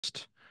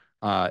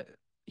uh,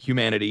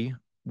 humanity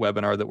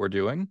webinar that we're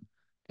doing.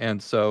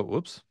 And so,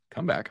 whoops,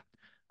 come back.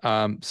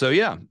 So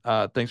yeah,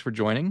 thanks for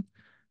joining.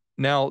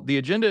 Now, the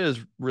agenda is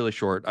really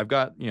short. I've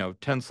got,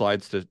 10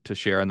 slides to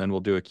share, and then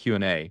we'll do a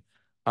Q&A.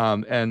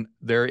 And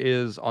there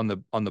is on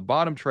the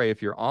bottom tray,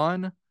 if you're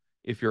on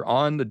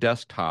the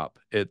desktop,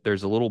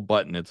 there's a little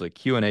button. It's a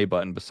Q&A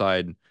button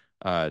beside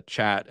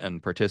chat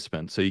and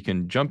participants. So you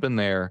can jump in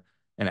there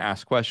and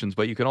ask questions,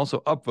 but you can also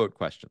upvote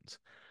questions.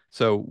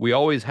 So we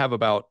always have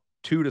about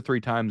 2 to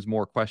 3 times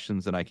more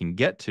questions than I can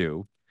get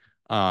to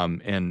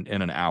in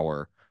an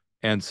hour.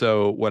 And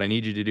so what I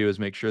need you to do is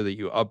make sure that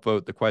you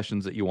upvote the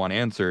questions that you want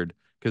answered,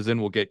 because then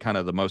we'll get kind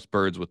of the most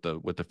birds with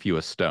the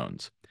fewest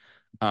stones.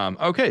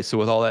 Okay, so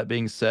with all that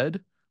being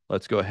said,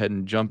 let's go ahead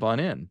and jump on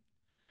in.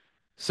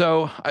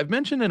 So I've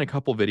mentioned in a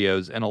couple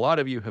videos, and a lot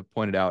of you have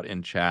pointed out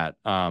in chat,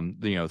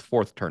 the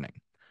fourth turning.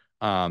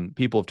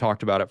 People have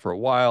talked about it for a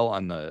while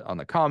on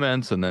the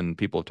comments, and then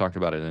people have talked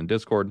about it in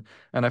Discord.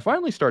 And I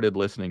finally started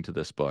listening to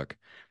this book,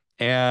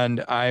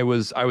 and I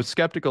was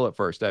skeptical at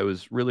first. I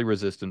was really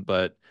resistant,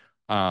 but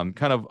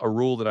kind of a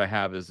rule that I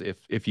have is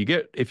if you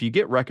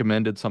get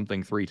recommended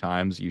something 3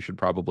 times, you should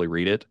probably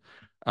read it.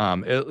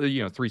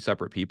 3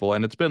 separate people,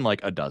 and it's been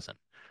like a dozen.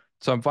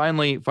 So I'm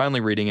finally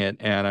reading it,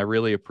 and I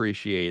really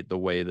appreciate the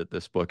way that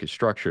this book is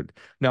structured.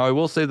 Now, I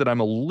will say that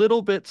I'm a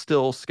little bit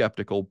still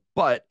skeptical,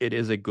 but it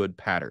is a good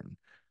pattern.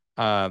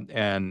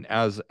 And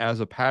as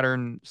a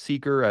pattern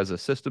seeker, as a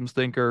systems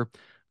thinker,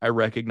 I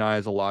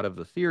recognize a lot of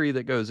the theory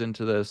that goes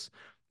into this.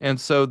 And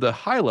so the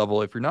high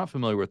level, if you're not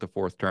familiar with the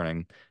fourth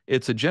turning,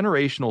 it's a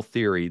generational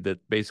theory that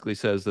basically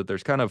says that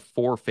there's kind of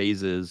 4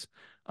 phases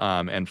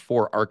and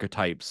 4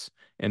 archetypes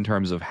in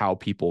terms of how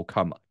people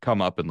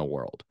come up in the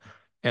world.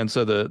 And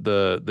so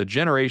the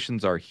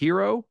generations are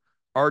hero,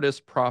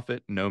 artist,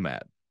 prophet,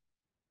 nomad.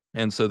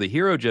 And so the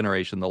hero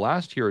generation, the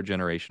last hero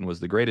generation, was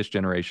the greatest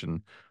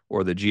generation,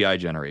 or the GI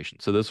generation.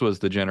 So this was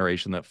the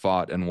generation that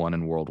fought and won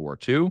in World War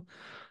II,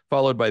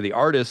 followed by the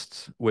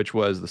artists, which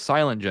was the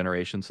silent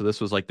generation. So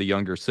this was like the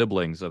younger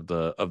siblings of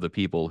the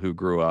people who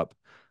grew up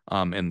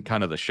in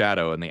kind of the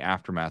shadow and the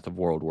aftermath of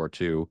World War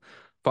II,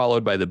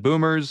 followed by the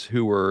boomers,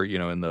 who were,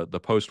 in the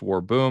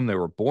post-war boom. They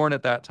were born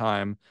at that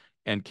time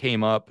and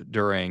came up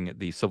during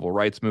the civil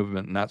rights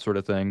movement and that sort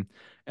of thing.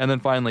 And then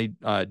finally,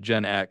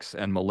 Gen X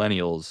and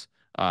millennials,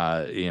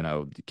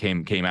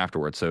 came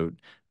afterwards. So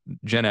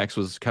Gen X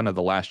was kind of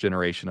the last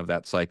generation of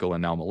that cycle,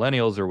 and now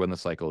millennials are when the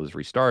cycle is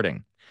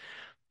restarting.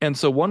 And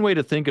so one way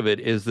to think of it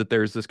is that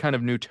there's this kind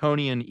of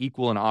Newtonian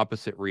equal and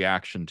opposite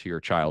reaction to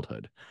your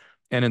childhood.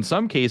 And in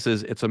some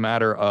cases, it's a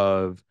matter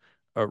of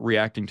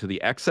reacting to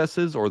the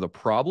excesses or the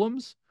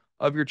problems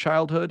of your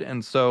childhood.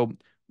 And so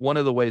one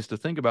of the ways to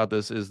think about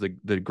this is the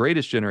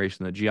greatest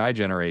generation, the GI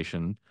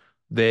generation.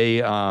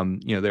 They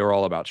were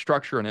all about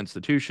structure and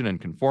institution and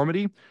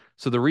conformity.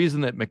 So the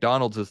reason that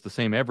McDonald's is the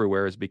same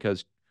everywhere is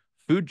because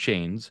food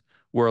chains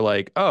were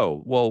like,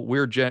 oh, well,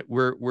 we're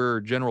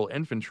general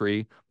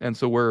infantry, and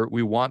so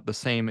we want the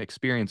same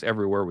experience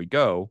everywhere we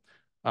go.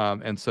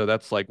 And so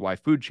that's like why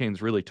food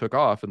chains really took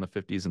off in the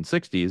 50s and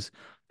 60s.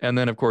 And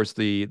then, of course,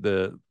 the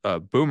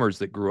boomers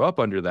that grew up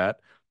under that,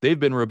 they've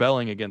been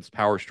rebelling against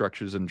power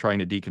structures and trying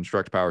to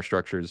deconstruct power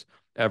structures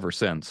ever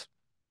since.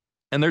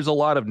 And there's a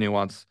lot of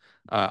nuance.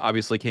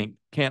 Obviously, can't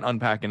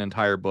unpack an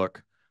entire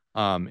book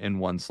in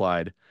one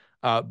slide.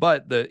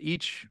 But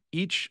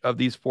each of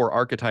these 4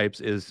 archetypes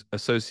is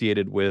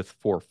associated with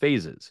 4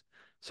 phases.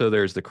 So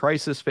there's the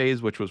crisis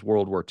phase, which was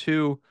World War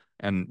II,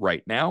 and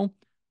right now.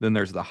 Then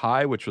there's the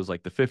high, which was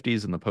like the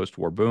 50s and the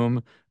post-war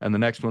boom. And the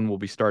next one will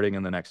be starting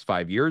in the next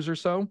 5 years or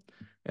so.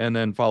 And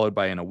then followed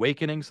by an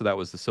awakening. So that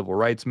was the civil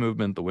rights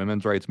movement, the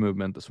women's rights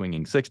movement, the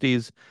swinging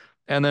 60s.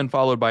 And then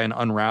followed by an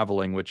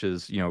unraveling, which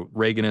is,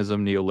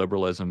 Reaganism,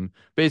 neoliberalism,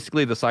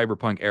 basically the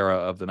cyberpunk era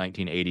of the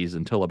 1980s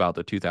until about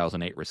the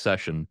 2008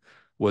 recession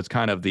was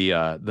kind of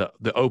the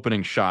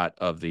opening shot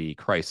of the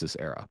crisis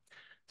era.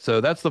 So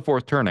that's the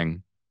fourth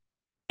turning.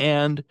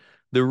 And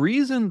the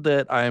reason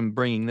that I'm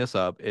bringing this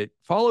up, it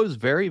follows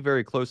very,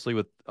 very closely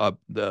with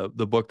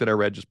the book that I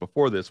read just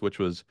before this, which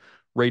was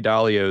Ray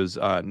Dalio's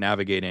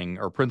Navigating,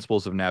 or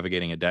Principles of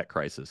Navigating a Debt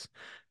Crisis.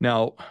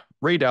 Now,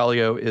 Ray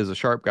Dalio is a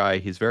sharp guy.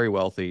 He's very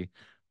wealthy,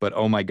 but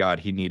oh my God,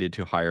 he needed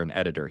to hire an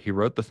editor. He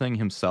wrote the thing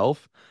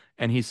himself,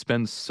 and he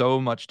spends so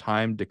much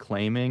time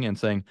declaiming and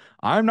saying,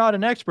 "I'm not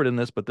an expert in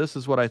this, but this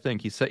is what I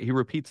think." He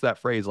repeats that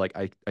phrase like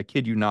I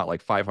kid you not,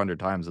 like 500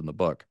 times in the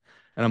book.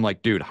 And I'm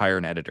like, dude, hire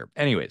an editor.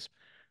 Anyways,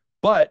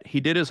 but he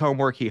did his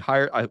homework. He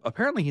hired,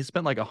 apparently he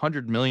spent like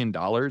 $100 million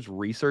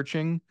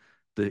researching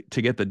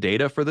to get the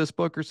data for this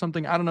book or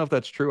something. I don't know if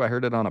that's true. I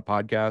heard it on a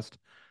podcast.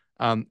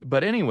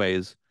 But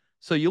anyways,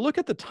 so you look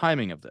at the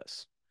timing of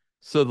this.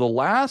 So the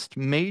last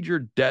major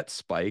debt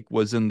spike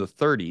was in the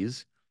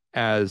 30s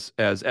as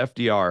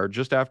FDR,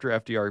 just after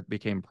FDR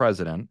became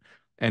president,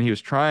 and he was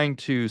trying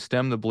to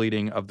stem the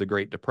bleeding of the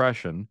Great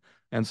Depression.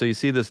 And so you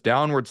see this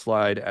downward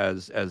slide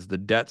as the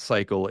debt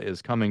cycle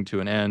is coming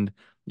to an end.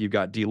 You've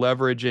got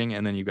deleveraging,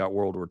 and then you've got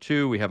World War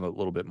II. We have a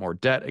little bit more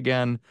debt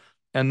again.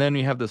 And then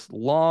you have this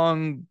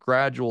long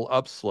gradual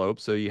upslope.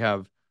 So you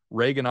have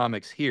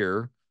Reaganomics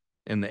here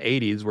in the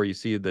 80s where you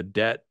see the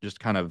debt just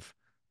kind of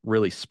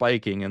really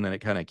spiking, and then it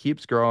kind of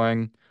keeps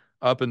growing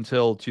up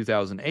until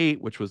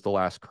 2008, which was the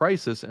last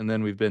crisis, and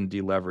then we've been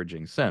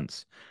deleveraging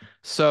since.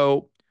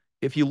 So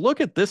if you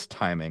look at this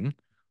timing,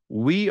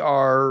 we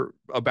are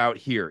about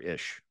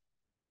here-ish.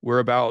 We're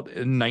about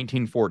in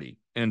 1940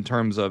 in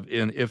terms of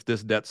if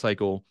this debt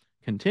cycle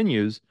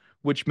continues,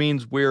 which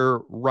means we're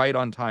right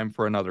on time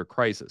for another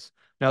crisis.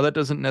 Now, that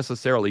doesn't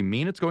necessarily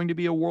mean it's going to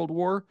be a world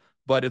war,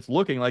 but it's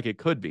looking like it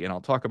could be, and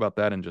I'll talk about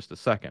that in just a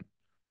second.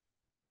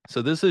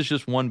 So this is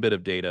just one bit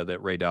of data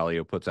that Ray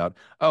Dalio puts out.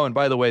 Oh, and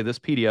by the way, this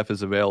PDF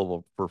is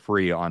available for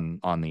free on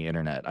the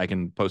internet. I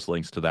can post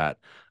links to that.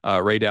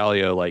 Ray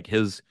Dalio, like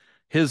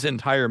his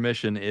entire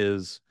mission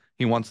is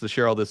he wants to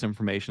share all this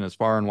information as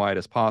far and wide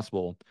as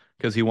possible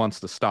because he wants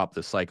to stop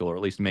this cycle or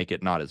at least make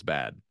it not as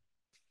bad.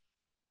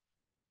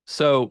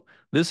 So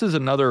this is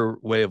another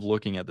way of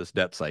looking at this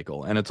debt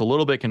cycle, and it's a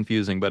little bit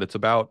confusing, but it's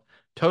about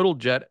total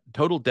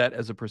debt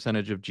as a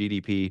percentage of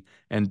GDP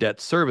and debt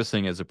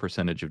servicing as a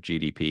percentage of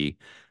GDP.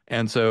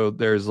 And so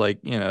there's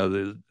like,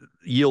 the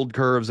yield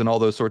curves and all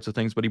those sorts of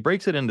things, but he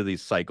breaks it into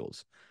these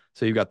cycles.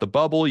 So you've got the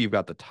bubble, you've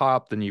got the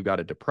top, then you've got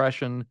a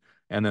depression,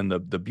 and then the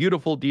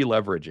beautiful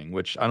deleveraging,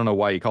 which I don't know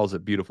why he calls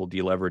it beautiful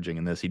deleveraging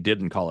in this. He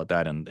didn't call it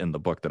that in the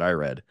book that I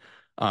read.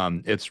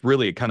 It's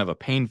really kind of a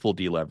painful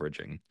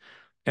deleveraging.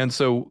 And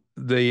so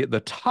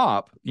the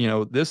top,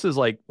 this is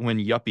like when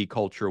yuppie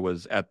culture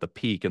was at the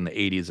peak in the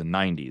 80s and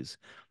 90s.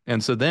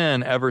 And so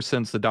then ever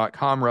since the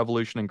dot-com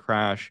revolution and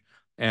crash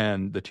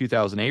and the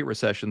 2008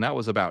 recession, that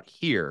was about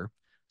here.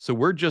 So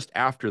we're just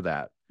after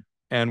that.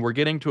 And we're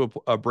getting to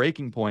a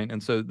breaking point.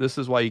 And so this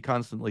is why you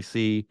constantly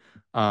see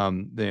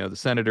the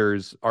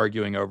senators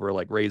arguing over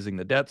like raising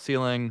the debt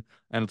ceiling.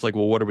 And it's like,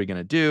 well, what are we going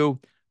to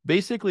do?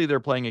 Basically, they're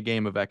playing a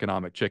game of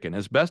economic chicken.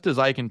 As best as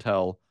I can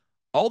tell,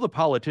 all the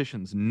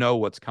politicians know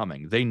what's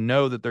coming. They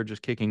know that they're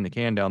just kicking the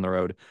can down the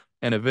road.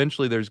 And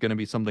eventually there's going to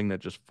be something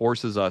that just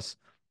forces us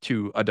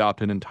to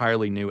adopt an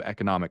entirely new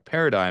economic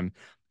paradigm.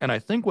 And I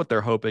think what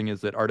they're hoping is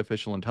that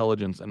artificial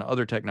intelligence and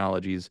other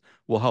technologies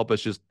will help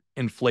us just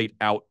inflate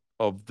out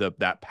of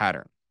that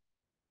pattern.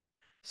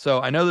 So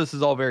I know this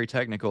is all very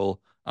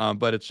technical,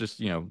 but it's just,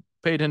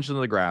 pay attention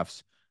to the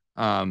graphs.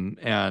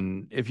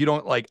 And if you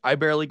don't like, I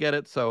barely get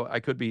it, so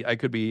I could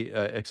be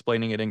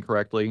explaining it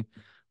incorrectly.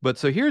 But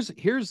so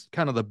here's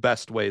kind of the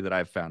best way that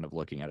I've found of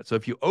looking at it. So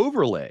if you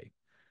overlay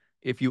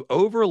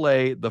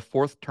the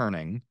fourth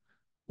turning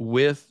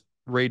with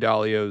Ray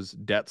Dalio's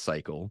debt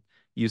cycle,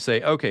 you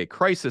say, okay,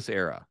 crisis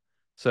era.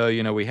 So,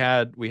 we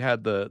had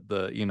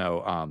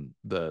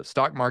the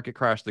stock market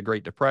crash, the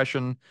Great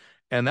Depression,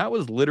 and that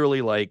was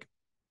literally like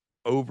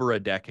over a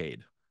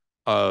decade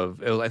I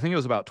think it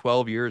was about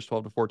 12 years,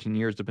 12 to 14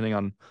 years, depending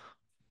on,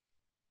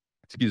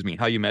 excuse me,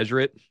 how you measure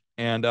it.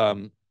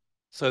 And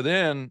so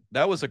then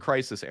that was a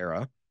crisis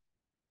era.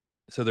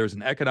 So there's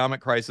an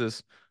economic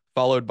crisis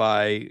followed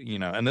by,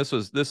 and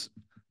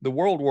the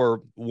World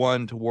War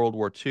One to World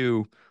War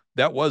Two,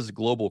 that was a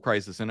global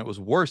crisis and it was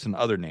worse in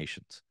other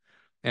nations.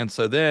 And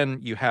so then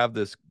you have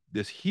this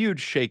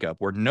huge shakeup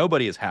where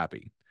nobody is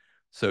happy.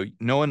 So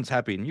no one's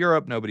happy in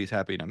Europe, nobody's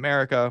happy in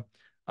America,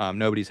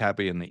 nobody's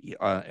happy in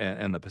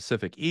the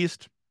Pacific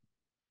East.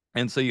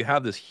 And so you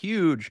have this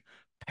huge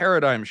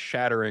paradigm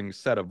shattering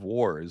set of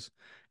wars.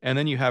 And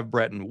then you have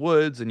Bretton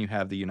Woods and you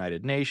have the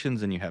United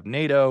Nations and you have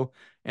NATO.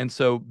 And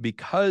so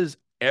because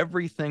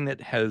everything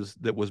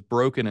that was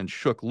broken and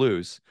shook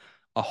loose,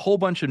 a whole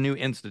bunch of new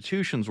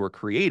institutions were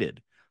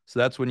created. So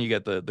that's when you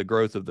get the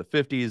growth of the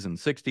 50s and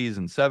 60s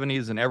and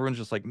 70s, and everyone's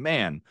just like,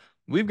 man,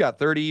 we've got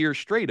 30 years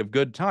straight of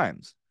good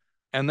times.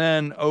 And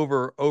then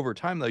over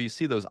time, though, you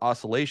see those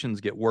oscillations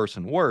get worse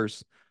and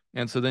worse.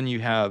 And so then you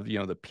have,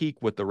 the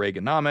peak with the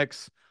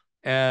Reaganomics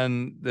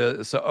and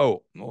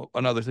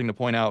another thing to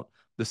point out,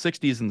 the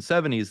 60s and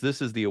 70s,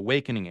 this is the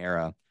awakening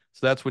era.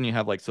 So that's when you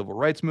have like civil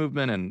rights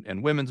movement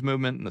and women's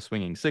movement in the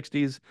swinging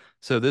 60s.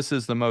 So this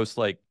is the most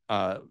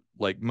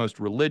most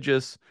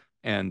religious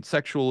and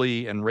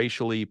sexually and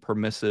racially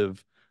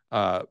permissive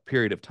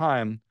period of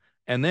time.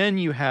 And then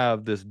you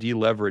have this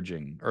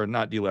deleveraging, or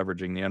not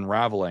deleveraging, the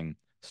unraveling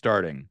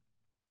starting.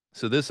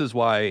 So this is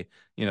why,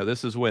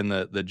 this is when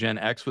the Gen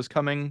X was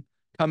coming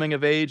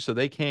of age. So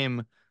they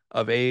came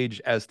of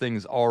age as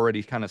things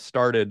already kind of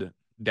started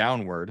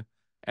downward.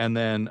 And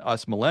then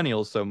us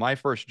millennials, so my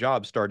first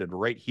job started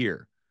right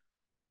here.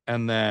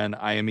 And then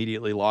I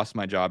immediately lost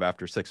my job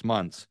after 6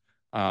 months.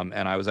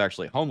 And I was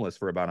actually homeless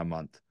for about a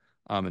month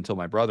until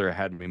my brother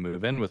had me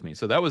move in with me.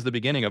 So that was the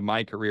beginning of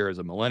my career as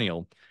a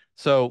millennial.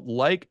 So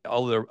like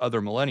all the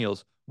other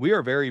millennials, we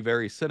are very,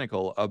 very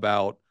cynical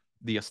about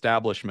the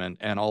establishment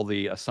and all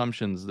the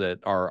assumptions that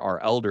our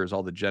elders,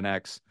 all the Gen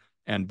X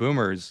and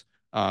boomers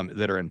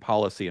that are in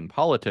policy and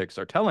politics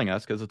are telling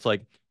us, because it's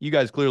like, you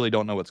guys clearly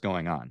don't know what's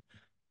going on.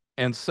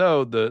 And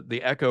so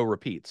the echo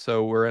repeats.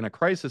 So we're in a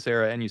crisis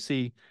era, and you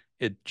see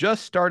it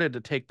just started to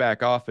take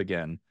back off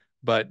again,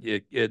 but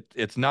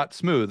it's not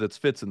smooth. It's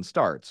fits and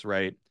starts,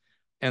 right?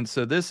 And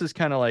so this is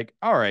kind of like,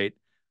 all right,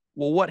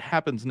 well, what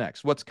happens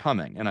next? What's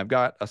coming? And I've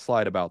got a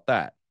slide about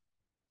that.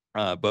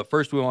 But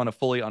first, we want to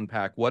fully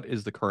unpack what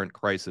is the current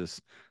crisis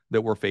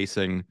that we're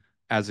facing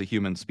as a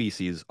human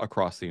species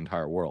across the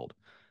entire world.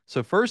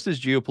 So, first is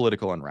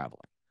geopolitical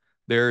unraveling.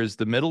 There's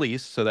the Middle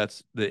East, so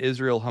that's the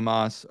Israel,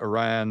 Hamas,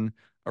 Iran,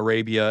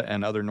 Arabia,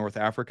 and other North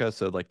Africa,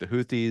 so like the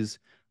Houthis,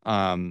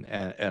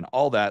 and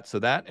all that. So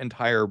that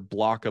entire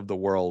block of the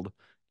world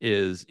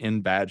is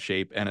in bad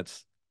shape, and it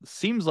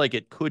seems like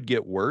it could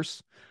get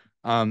worse,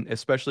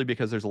 especially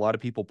because there's a lot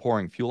of people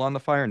pouring fuel on the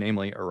fire,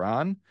 namely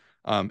Iran,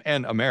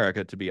 and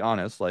America, to be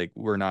honest. Like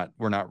we're not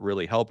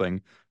really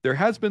helping. There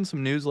has been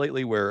some news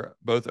lately where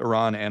both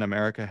Iran and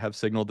America have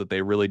signaled that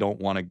they really don't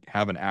want to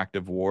have an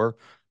active war,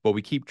 but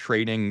we keep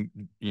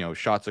trading,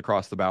 shots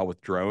across the bow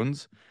with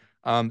drones.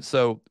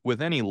 So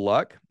with any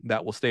luck,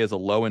 that will stay as a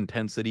low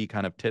intensity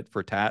kind of tit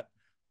for tat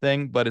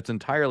thing, but it's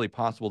entirely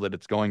possible that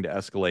it's going to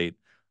escalate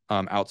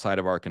outside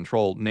of our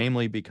control,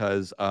 namely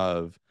because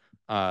of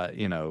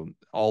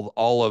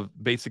all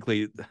of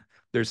basically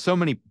there's so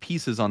many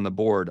pieces on the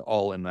board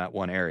all in that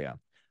one area.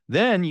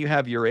 Then you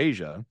have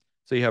Eurasia.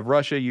 So you have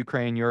Russia,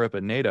 Ukraine, Europe,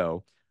 and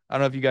NATO. I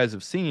don't know if you guys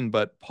have seen,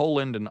 but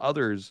Poland and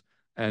others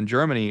and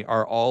Germany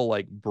are all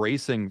like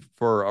bracing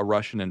for a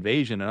Russian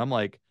invasion. And I'm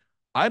like,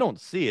 I don't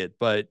see it.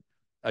 But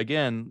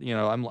again,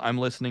 I'm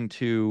listening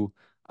to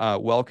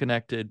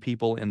well-connected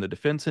people in the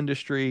defense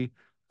industry,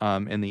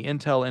 in the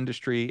intel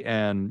industry,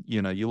 and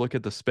you look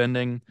at the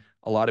spending.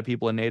 A lot of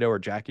people in NATO are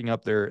jacking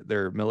up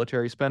their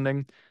military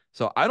spending.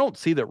 So I don't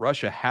see that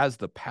Russia has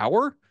the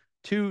power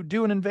to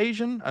do an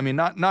invasion. I mean,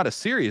 not a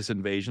serious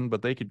invasion,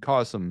 but they could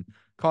cause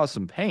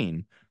some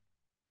pain.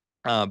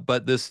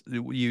 But this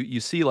you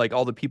see like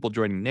all the people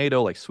joining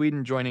NATO, like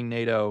Sweden joining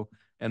NATO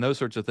and those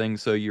sorts of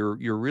things. So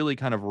you're really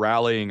kind of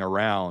rallying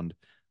around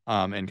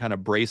and kind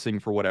of bracing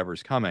for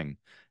whatever's coming.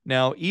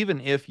 Now,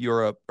 even if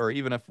Europe or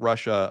even if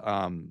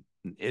Russia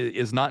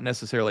is not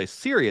necessarily a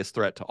serious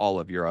threat to all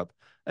of Europe,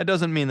 that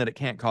doesn't mean that it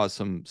can't cause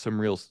some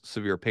real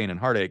severe pain and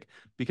heartache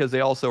because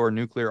they also are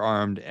nuclear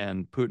armed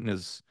and Putin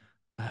is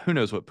who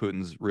knows what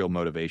Putin's real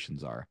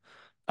motivations are.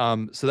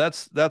 So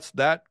that's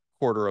that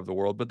quarter of the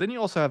world. But then you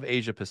also have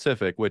Asia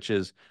Pacific, which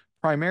is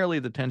primarily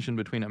the tension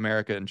between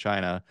America and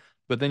China.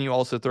 But then you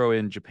also throw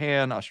in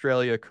Japan,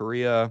 Australia,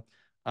 Korea,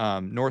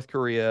 North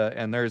Korea,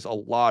 and there's a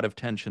lot of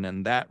tension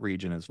in that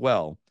region as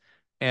well.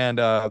 And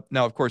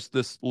now, of course,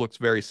 this looks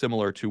very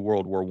similar to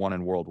World War I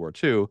and World War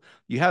II.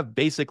 You have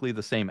basically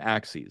the same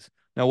axes.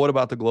 Now, what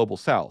about the global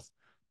South?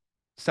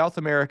 South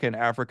America and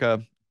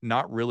Africa,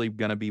 not really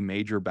going to be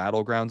major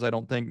battlegrounds, I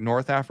don't think.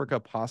 North Africa,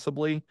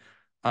 possibly.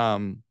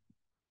 Um,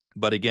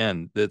 but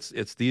again,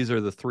 it's these are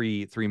the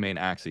three main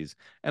axes.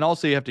 And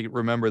also you have to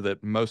remember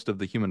that most of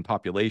the human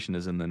population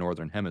is in the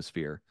northern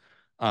hemisphere.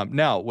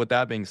 Now, with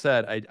that being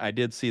said, I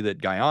did see that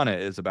Guyana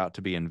is about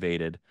to be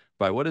invaded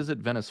by what is it,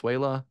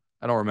 Venezuela?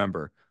 I don't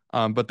remember.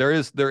 But there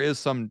is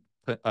some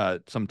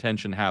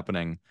tension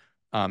happening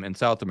in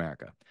South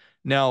America.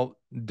 Now,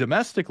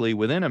 domestically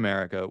within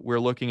America, we're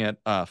looking at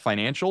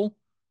financial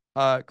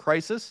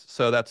crisis.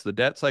 So that's the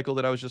debt cycle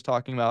that I was just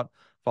talking about,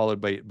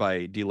 followed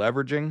by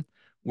deleveraging.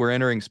 We're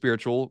entering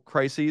spiritual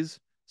crises,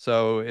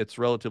 so it's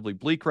relatively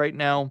bleak right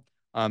now.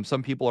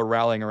 Some people are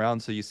rallying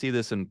around, so you see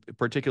this in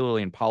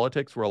particularly in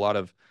politics, where a lot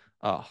of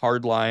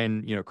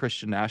hardline,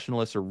 Christian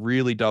nationalists are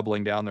really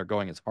doubling down. They're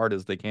going as hard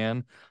as they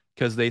can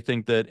because they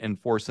think that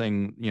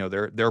enforcing, their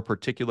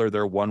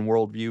one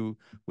worldview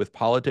with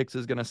politics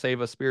is going to save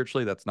us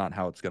spiritually. That's not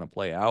how it's going to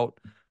play out.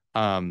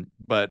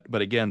 But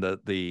again,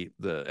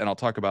 and I'll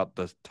talk about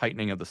the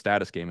tightening of the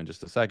status game in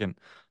just a second.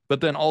 But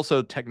then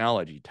also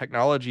technology.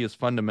 Technology is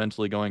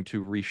fundamentally going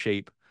to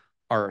reshape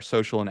our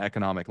social and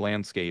economic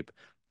landscape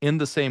in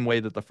the same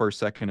way that the first,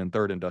 second, and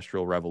third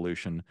industrial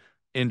revolution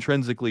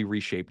intrinsically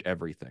reshaped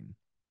everything.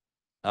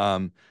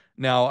 Um,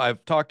 Now,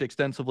 I've talked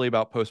extensively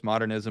about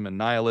postmodernism and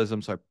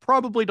nihilism, so I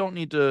probably don't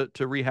need to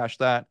rehash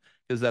that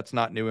because that's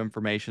not new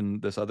information.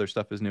 This other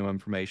stuff is new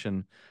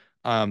information.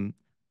 Um,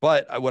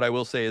 but what I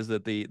will say is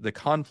that the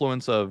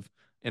confluence of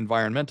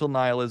environmental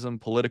nihilism,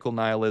 political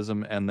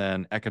nihilism, and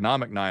then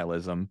economic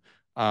nihilism,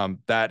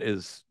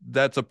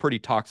 that's a pretty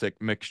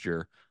toxic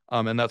mixture.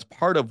 And that's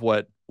part of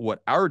what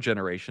our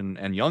generation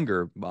and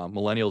younger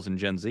millennials and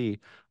Gen Z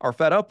are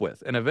fed up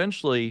with. And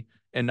eventually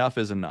enough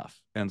is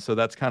enough. And so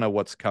that's kind of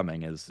what's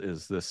coming is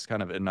this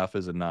kind of enough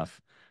is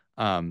enough.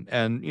 And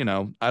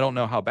I don't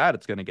know how bad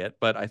it's going to get,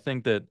 but I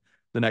think that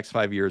the next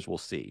 5 years we'll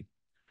see.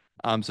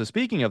 So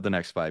speaking of the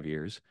next 5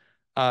 years,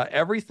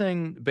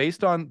 everything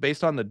based on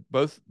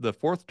both the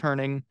fourth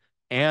turning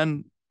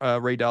and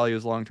Ray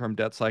Dalio's long-term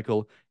debt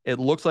cycle, it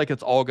looks like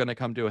it's all going to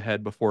come to a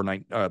head before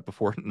not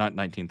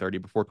 1930,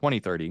 before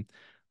 2030.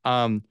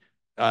 Um,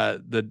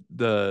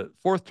 the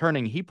fourth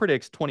turning, he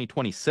predicts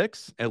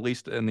 2026, at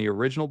least in the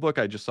original book.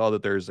 I just saw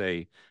that there's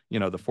the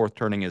fourth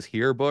turning is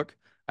here book.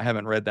 I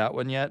haven't read that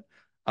one yet.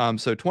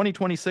 So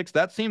 2026,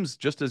 that seems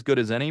just as good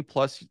as any.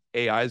 Plus,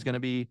 AI is going to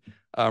be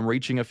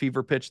reaching a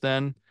fever pitch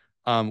then.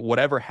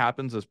 Whatever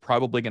happens is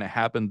probably going to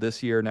happen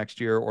this year, next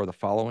year, or the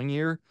following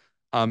year.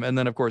 And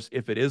then, of course,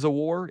 if it is a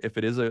war, if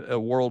it is a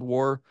world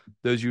war,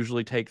 those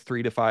usually take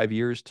 3 to 5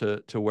 years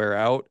to wear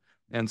out.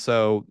 And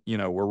so,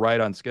 we're right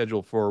on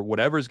schedule for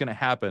whatever's going to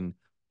happen.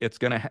 It's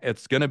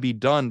gonna be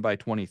done by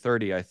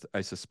 2030,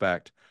 I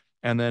suspect.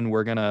 And then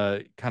we're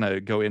gonna kind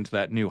of go into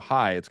that new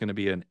high. It's going to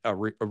be a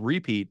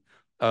repeat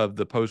of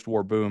the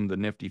post-war boom, the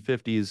nifty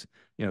 50s,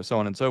 so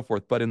on and so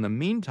forth. But in the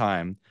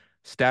meantime,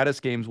 status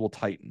games will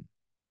tighten.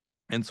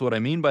 And so what I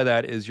mean by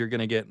that is you're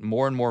going to get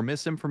more and more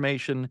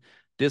misinformation,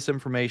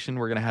 disinformation.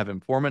 We're going to have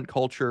informant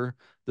culture,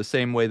 the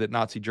same way that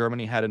Nazi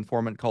Germany had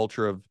informant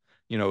culture of,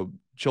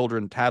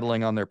 children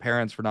tattling on their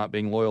parents for not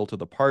being loyal to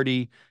the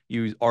party.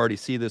 You already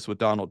see this with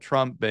Donald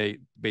Trump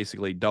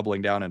basically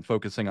doubling down and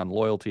focusing on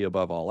loyalty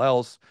above all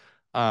else.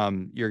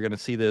 You're going to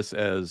see this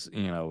as,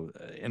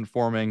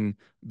 informing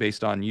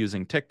based on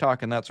using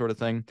TikTok and that sort of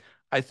thing.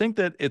 I think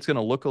that it's going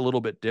to look a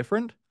little bit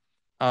different,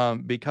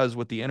 because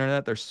with the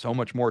internet, there's so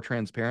much more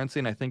transparency,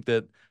 and I think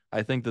that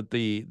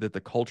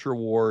the culture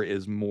war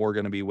is more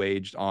going to be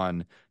waged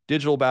on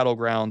digital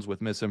battlegrounds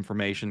with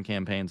misinformation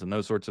campaigns and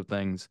those sorts of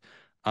things.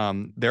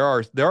 There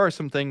are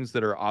some things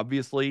that are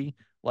obviously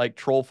like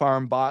troll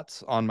farm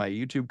bots on my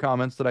YouTube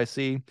comments that I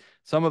see.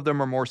 Some of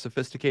them are more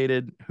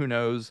sophisticated. Who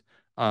knows?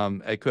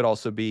 It could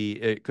also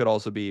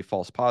be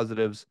false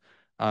positives.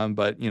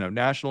 But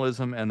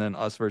nationalism and then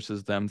us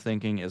versus them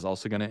thinking is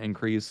also going to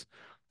increase.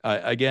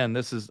 Again,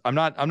 I'm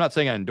not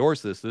saying I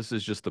endorse this. This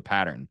is just the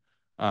pattern.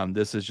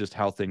 This is just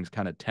how things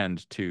kind of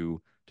tend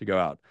to go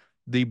out.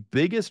 The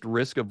biggest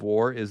risk of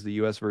war is the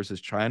US versus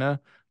China.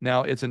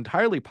 Now, it's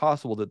entirely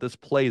possible that this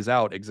plays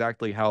out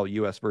exactly how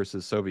US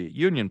versus Soviet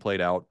Union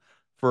played out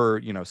for,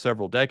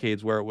 several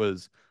decades, where it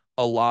was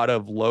a lot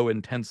of low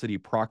intensity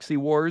proxy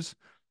wars.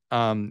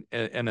 And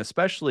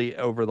especially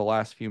over the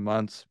last few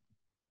months,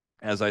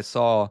 as I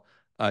saw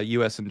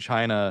US and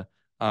China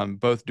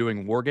both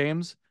doing war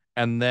games,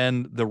 and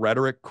then the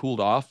rhetoric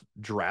cooled off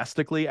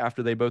drastically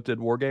after they both did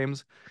war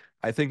games.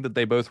 I think that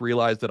they both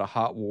realized that a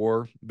hot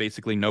war,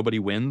 basically nobody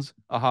wins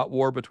a hot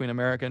war between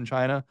America and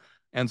China.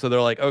 And so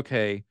they're like,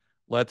 okay,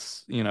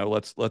 let's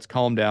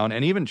calm down.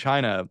 And even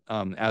China,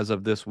 as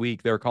of this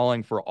week, they're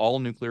calling for all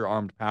nuclear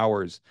armed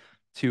powers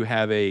to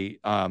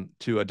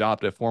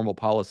adopt a formal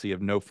policy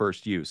of no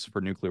first use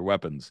for nuclear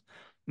weapons.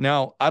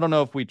 Now, I don't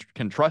know if we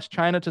can trust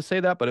China to say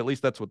that, but at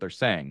least that's what they're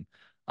saying.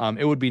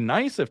 It would be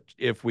nice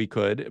if we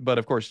could, but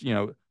of course,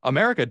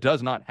 America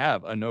does not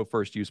have a no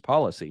first use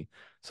policy.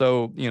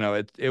 So,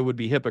 it would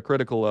be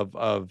hypocritical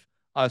of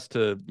us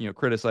to,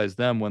 criticize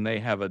them when they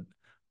have a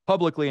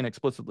publicly and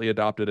explicitly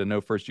adopted a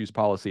no first use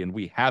policy and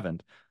we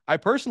haven't. I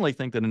personally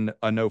think that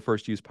a no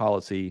first use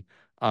policy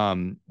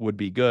would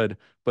be good,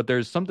 but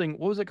there's something,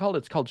 what was it called?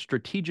 It's called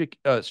strategic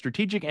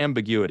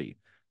ambiguity.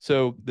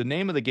 So the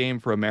name of the game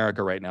for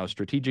America right now is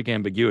strategic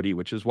ambiguity,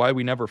 which is why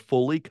we never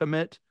fully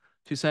commit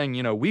to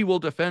saying, we will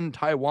defend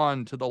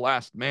Taiwan to the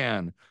last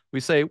man.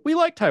 We say we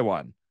like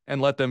Taiwan and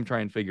let them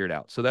try and figure it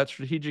out. So that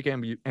strategic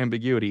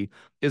ambiguity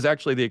is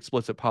actually the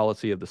explicit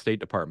policy of the State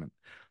Department.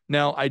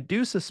 Now, I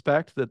do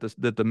suspect that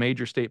the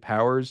major state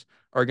powers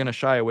are going to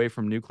shy away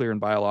from nuclear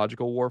and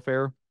biological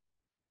warfare,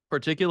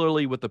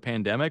 particularly with the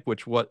pandemic,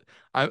 which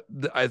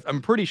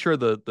I'm pretty sure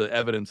the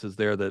evidence is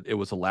there that it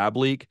was a lab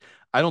leak.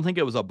 I don't think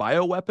it was a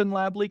bioweapon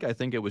lab leak. I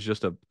think it was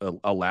just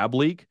a lab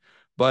leak.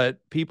 But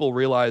people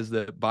realize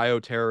that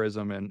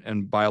bioterrorism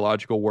and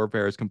biological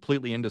warfare is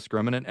completely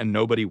indiscriminate and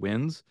nobody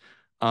wins.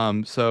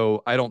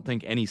 So I don't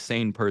think any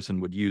sane person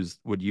would use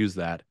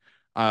that.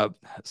 Uh,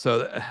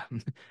 so,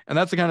 and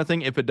that's the kind of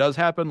thing. If it does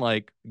happen,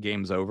 like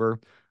game's over.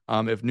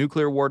 If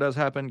nuclear war does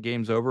happen,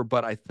 game's over.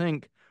 But I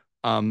think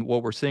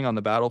what we're seeing on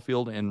the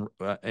battlefield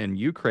in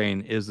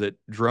Ukraine is that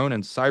drone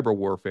and cyber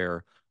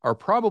warfare are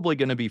probably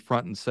going to be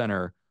front and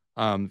center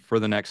for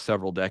the next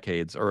several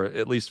decades, or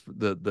at least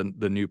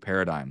the new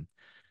paradigm.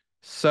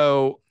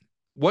 So,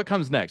 what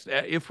comes next?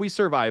 If we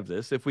survive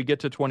this, if we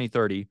get to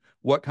 2030,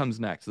 what comes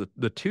next?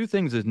 The two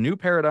things is new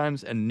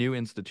paradigms and new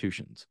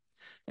institutions.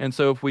 And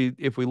so if we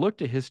look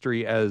to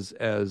history as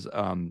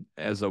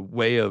a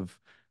way of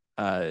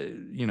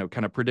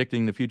kind of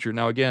predicting the future.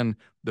 Now again,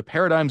 the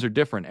paradigms are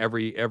different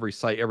every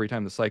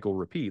time the cycle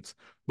repeats,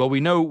 but we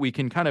know we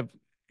can kind of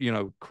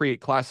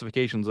create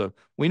classifications of,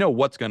 we know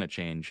what's going to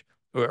change,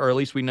 or at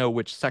least we know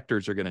which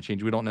sectors are going to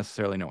change. We don't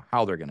necessarily know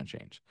how they're going to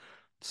change.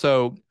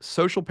 So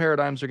social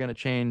paradigms are going to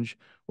change.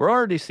 We're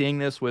already seeing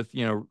this with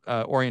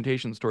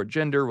orientations toward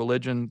gender,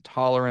 religion,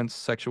 tolerance,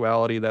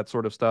 sexuality, that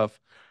sort of stuff.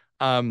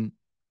 Um,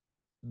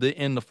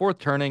 in the fourth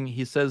turning,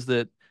 he says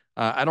that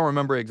I don't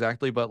remember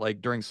exactly, but like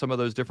during some of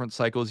those different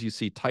cycles, you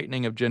see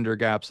tightening of gender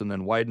gaps and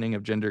then widening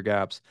of gender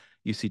gaps.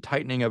 You see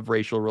tightening of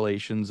racial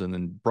relations and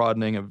then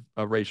broadening of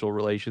racial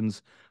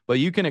relations. But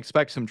you can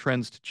expect some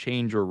trends to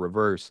change or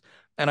reverse.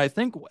 And I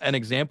think an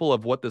example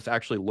of what this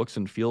actually looks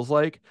and feels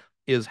like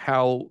is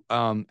how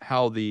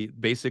the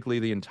basically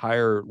the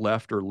entire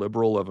left or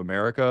liberal of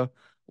America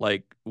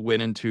like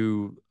went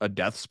into a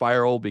death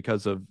spiral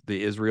because of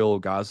the Israel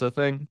Gaza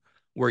thing,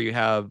 where you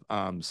have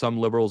some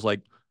liberals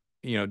like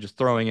just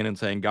throwing in and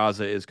saying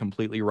Gaza is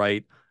completely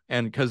right,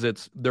 and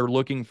because they're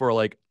looking for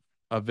like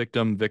a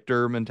victim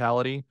victor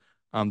mentality.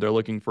 They're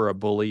looking for a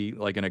bully,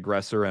 like an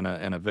aggressor and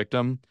a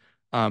victim.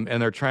 And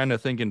they're trying to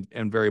think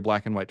in very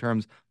black and white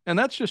terms. And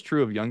that's just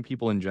true of young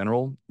people in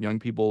general. Young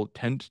people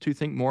tend to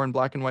think more in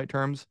black and white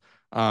terms.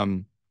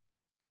 Um,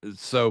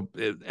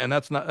 and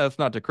that's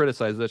not to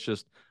criticize. That's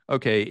just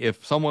okay.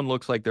 If someone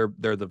looks like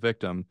they're the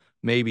victim,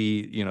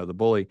 maybe the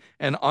bully.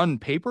 And on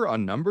paper,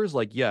 on numbers,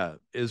 like yeah,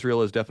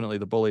 Israel is definitely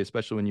the bully.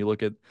 Especially when you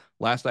look at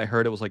last I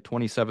heard, it was like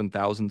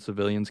 27,000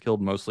 civilians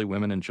killed, mostly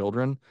women and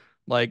children.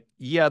 Like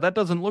yeah, that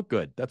doesn't look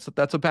good. That's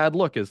a bad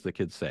look, as the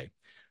kids say.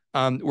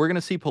 We're going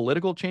to see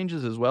political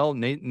changes as well,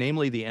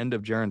 namely the end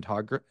of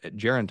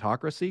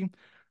gerontocracy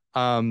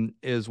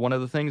is one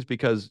of the things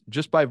because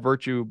just by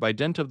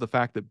dint of the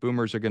fact that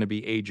boomers are going to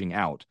be aging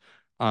out,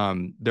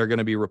 they're going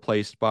to be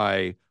replaced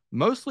by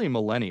mostly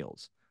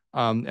millennials.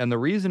 And the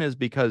reason is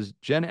because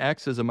Gen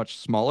X is a much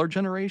smaller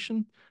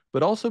generation,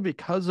 but also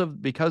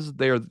because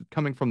they're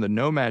coming from the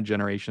nomad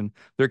generation,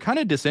 they're kind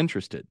of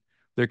disinterested.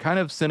 They're kind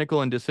of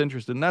cynical and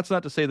disinterested. And that's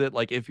not to say that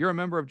like if you're a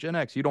member of Gen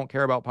X, you don't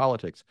care about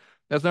politics.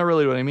 That's not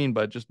really what I mean,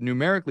 but just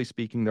numerically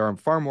speaking, there are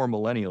far more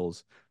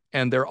millennials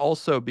and they're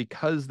also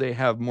because they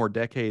have more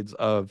decades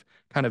of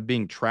kind of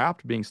being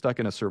trapped, being stuck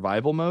in a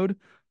survival mode.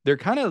 They're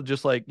kind of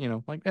just like,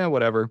 like,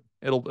 whatever.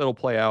 It'll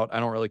play out.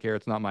 I don't really care.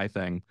 It's not my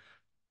thing.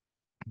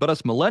 But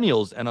us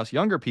millennials and us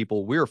younger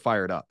people, we're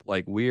fired up.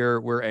 Like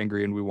we're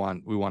angry and we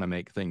want to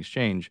make things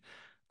change.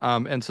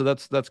 And so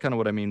that's kind of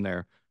what I mean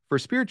there. For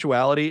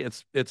spirituality,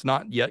 it's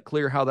not yet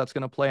clear how that's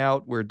going to play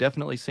out. We're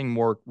definitely seeing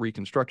more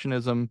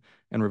reconstructionism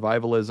and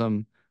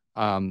revivalism.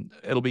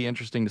 It'll be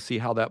interesting to see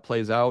how that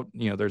plays out.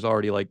 There's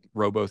already like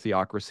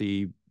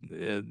robo-theocracy,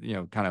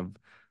 kind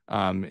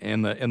of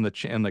in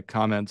the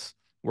comments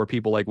where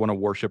people like want to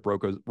worship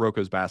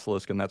Roko's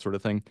basilisk and that sort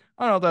of thing.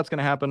 I don't know if that's going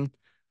to happen.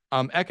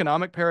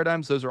 Economic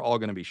paradigms, those are all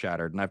going to be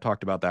shattered, and I've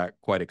talked about that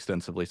quite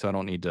extensively, so I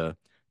don't need to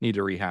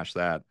rehash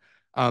that.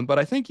 But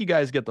I think you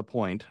guys get the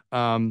point.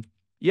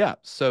 Yeah,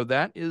 so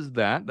that is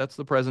that. That's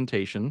the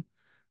presentation.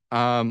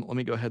 Let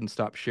me go ahead and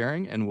stop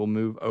sharing, and we'll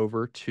move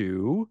over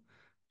to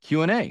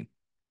Q&A.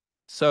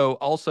 So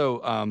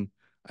also,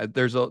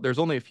 there's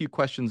only a few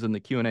questions in the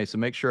Q&A, so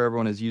make sure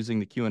everyone is using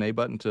the Q&A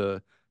button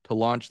to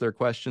launch their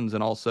questions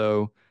and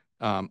also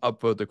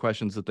upvote the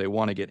questions that they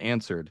want to get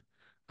answered.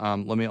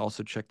 Let me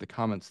also check the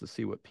comments to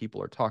see what people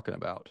are talking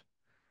about.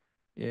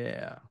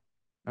 Yeah.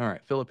 All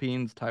right.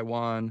 Philippines,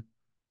 Taiwan,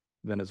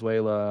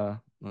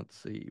 Venezuela. Let's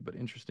see. But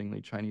interestingly,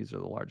 Chinese are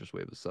the largest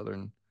wave of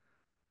Southern.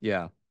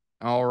 Yeah.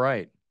 All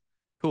right.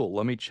 Cool.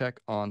 Let me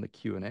check on the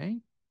Q&A.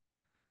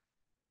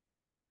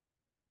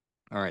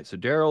 All right. So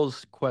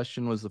Daryl's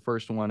question was the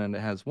first one, and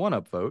it has one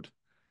upvote.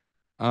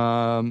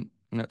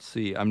 Let's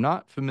see. I'm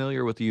not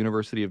familiar with the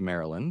University of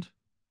Maryland.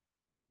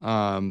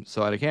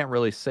 So I can't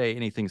really say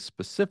anything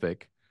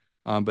specific.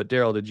 But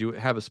Daryl, did you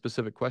have a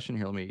specific question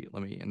here? Let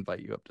me invite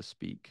you up to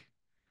speak.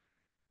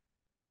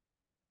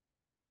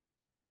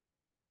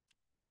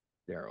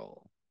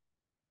 Daryl.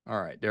 All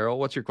right, Daryl,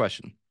 what's your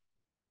question?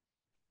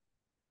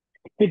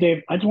 Hey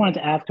Dave, I just wanted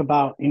to ask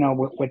about,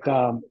 with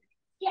the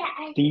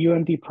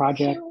UMD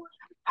project,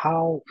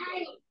 how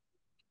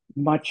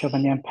much of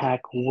an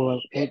impact will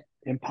it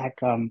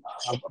impact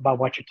about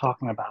what you're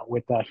talking about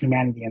with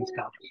humanity and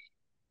stuff?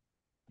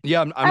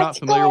 Yeah, I'm not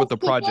familiar with the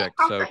project,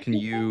 so can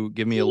you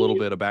give me a little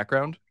bit of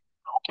background?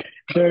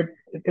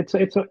 It's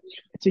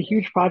a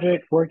huge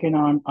project working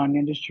on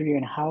industry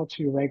and how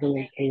to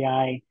regulate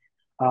AI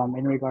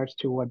in regards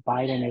to what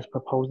Biden is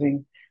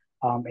proposing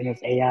in his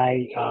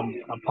AI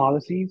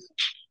policies.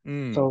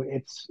 Mm, So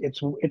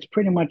it's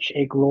pretty much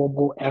a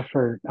global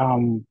effort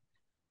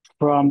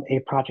from a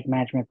project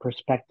management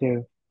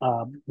perspective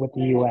with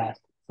the U.S.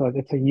 So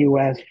it's a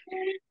U.S.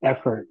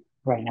 effort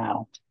right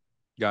now.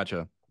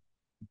 gotcha.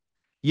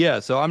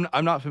 Yeah, so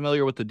I'm not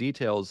familiar with the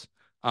details,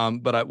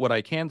 but what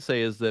I can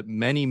say is that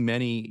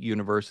many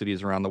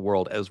universities around the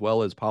world, as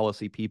well as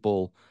policy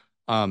people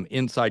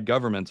inside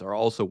governments, are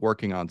also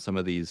working on some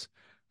of these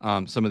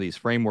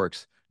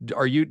frameworks.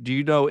 Do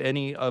you know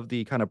any of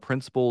the kind of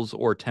principles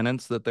or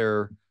tenets that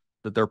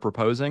they're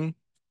proposing?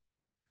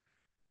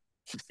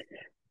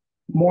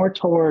 More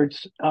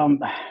towards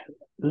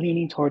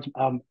leaning towards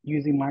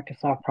using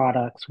Microsoft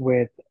products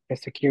with a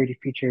security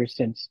feature,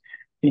 since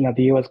the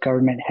U.S.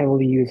 government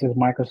heavily uses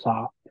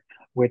Microsoft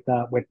with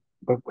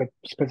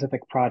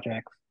specific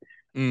projects,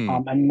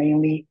 Mm, and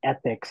mainly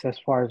ethics as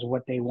far as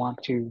what they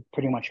want to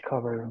pretty much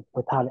cover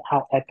with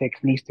how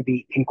ethics needs to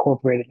be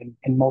incorporated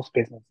in most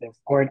businesses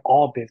or in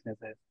all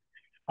businesses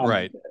um,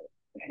 right.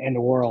 in the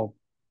world.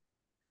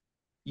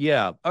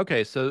 Yeah.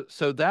 Okay. So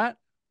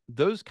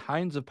those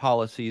kinds of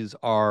policies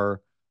are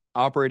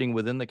operating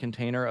within the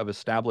container of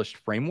established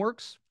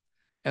frameworks.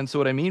 And so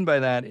what I mean by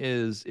that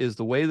is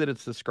the way that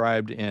it's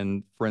described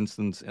in, for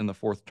instance, in the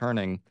fourth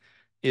turning,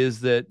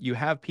 is that you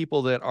have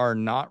people that are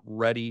not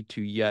ready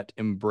to yet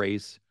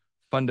embrace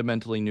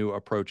fundamentally new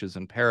approaches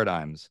and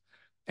paradigms.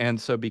 And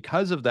so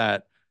because of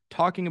that,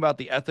 talking about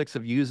the ethics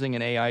of using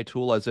an AI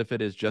tool as if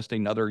it is just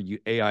another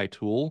AI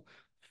tool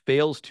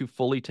fails to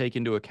fully take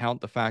into account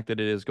the fact that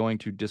it is going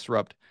to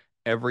disrupt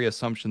every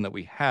assumption that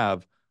we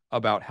have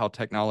about how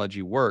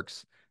technology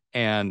works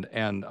and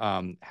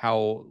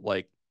how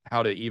like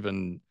how to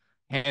even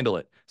handle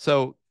it.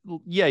 So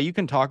yeah, you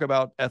can talk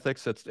about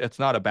ethics. It's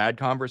not a bad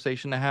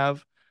conversation to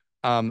have,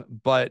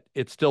 but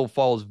it still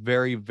falls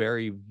very,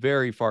 very,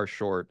 very far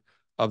short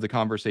of the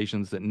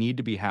conversations that need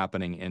to be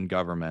happening in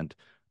government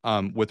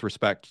with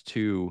respect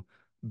to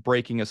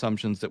breaking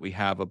assumptions that we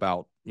have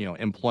about,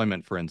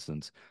 employment, for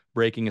instance,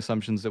 breaking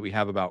assumptions that we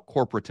have about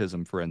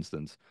corporatism, for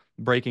instance,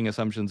 breaking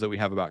assumptions that we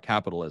have about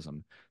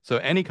capitalism. So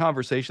any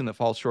conversation that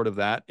falls short of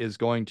that is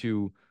going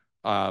to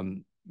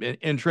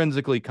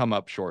intrinsically come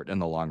up short in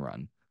the long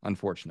run,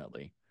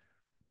 unfortunately.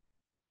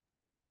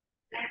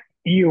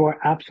 You are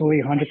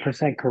absolutely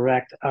 100%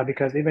 correct.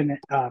 Because even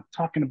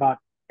talking about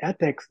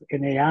ethics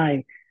in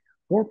AI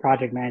for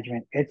project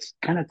management, it's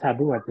kind of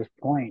taboo at this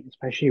point,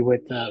 especially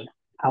with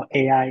how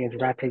AI is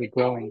rapidly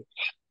growing.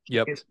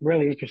 Yep. It's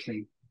really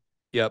interesting.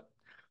 Yep.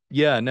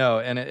 Yeah, no,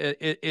 and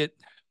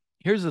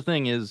here's the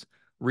thing is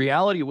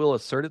reality will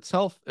assert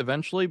itself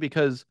eventually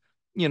because,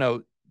 you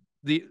know,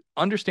 the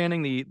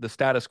understanding the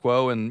status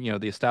quo and,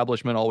 the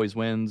establishment always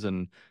wins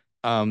and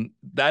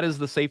that is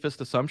the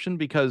safest assumption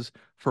because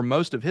for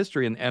most of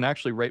history and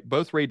actually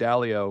both Ray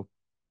Dalio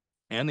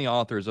and the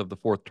authors of The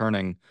Fourth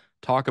Turning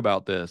talk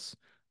about this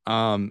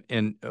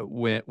and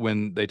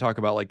when they talk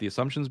about like the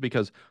assumptions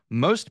because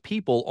most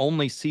people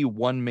only see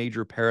one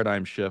major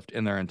paradigm shift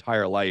in their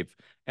entire life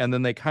and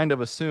then they kind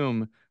of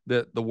assume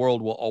that the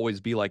world will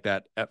always be like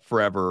that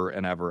forever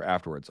and ever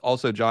afterwards.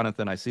 Also,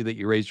 Jonathan, I see that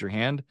you raised your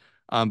hand,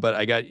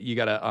 but you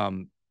got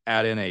to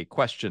add in a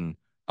question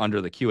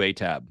under the QA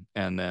tab,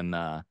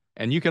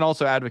 and you can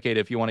also advocate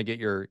if you want to get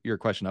your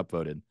question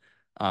upvoted.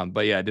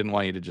 But yeah, I didn't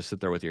want you to just sit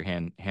there with your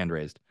hand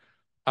raised.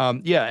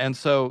 Yeah, and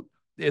so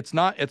it's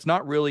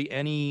not really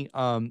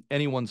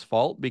anyone's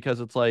fault because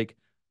it's like,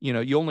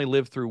 you only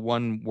live through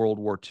one World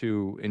War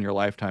II in your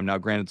lifetime. Now,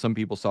 granted, some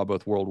people saw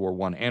both World War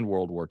One and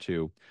World War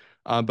II.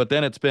 But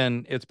then it's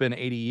been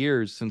 80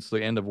 years since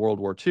the end of World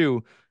War II.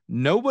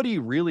 Nobody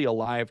really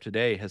alive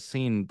today has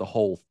seen the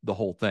whole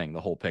thing, the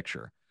whole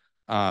picture,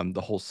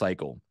 the whole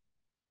cycle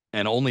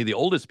and only the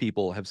oldest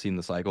people have seen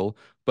the cycle.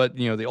 But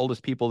the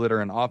oldest people that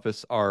are in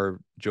office are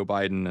Joe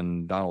Biden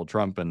and Donald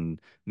Trump and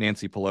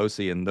Nancy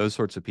Pelosi and those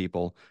sorts of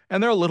people,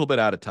 and they're a little bit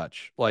out of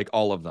touch, like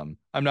all of them.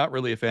 I'm not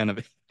really a fan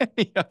of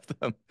any of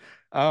them.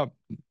 Uh,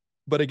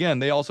 but again,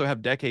 they also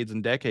have decades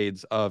and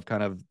decades of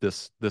kind of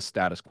this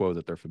status quo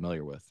that they're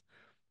familiar with.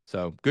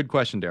 So, good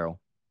question, Daryl.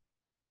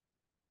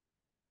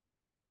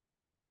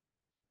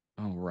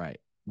 All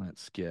right,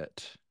 let's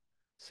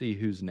see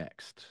who's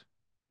next.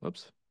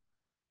 Whoops.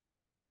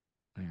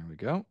 There we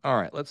go. All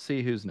right, let's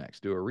see who's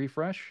next. Do a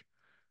refresh.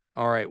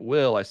 All right,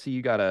 Will, I see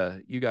you got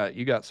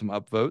some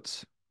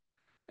upvotes.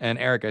 And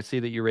Eric, I see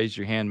that you raised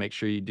your hand. Make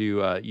sure you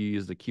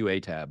use the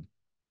QA tab.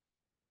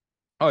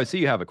 Oh, I see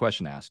you have a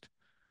question asked.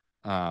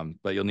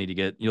 But you'll need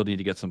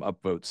to get some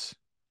upvotes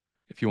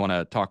if you want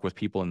to talk with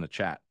people in the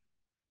chat.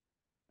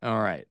 All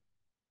right.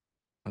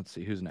 Let's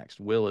see who's next.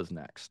 Will is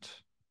next.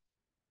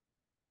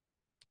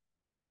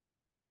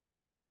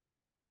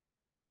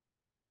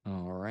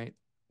 All right.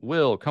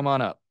 Will, come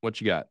on up.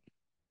 What you got?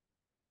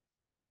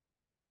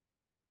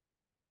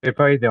 Hey,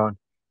 how you doing?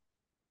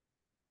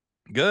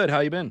 Good. How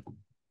you been?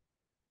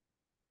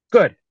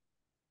 Good.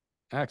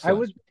 I Excellent.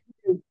 was,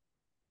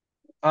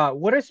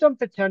 what are some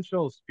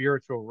potential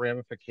spiritual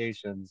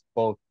ramifications,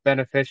 both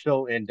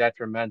beneficial and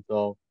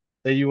detrimental,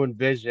 that you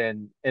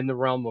envision in the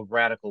realm of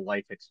radical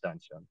life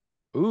extension?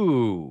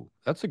 Ooh,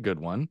 that's a good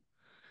one.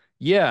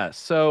 Yeah,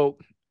 so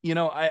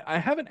I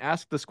haven't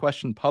asked this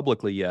question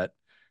publicly yet,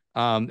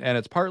 and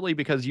it's partly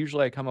because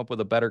usually I come up with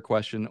a better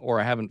question,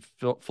 or I haven't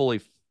fully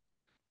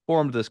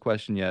formed this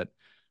question yet.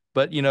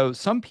 But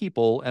some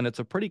people, and it's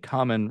a pretty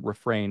common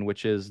refrain,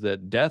 which is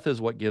that death is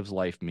what gives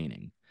life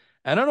meaning,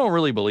 and I don't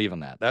really believe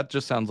in that. That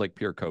just sounds like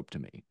pure cope to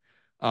me.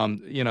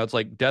 It's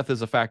like death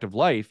is a fact of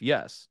life,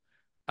 yes,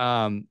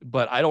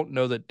 but I don't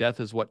know that death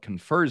is what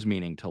confers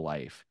meaning to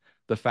life.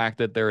 The fact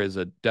that there is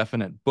a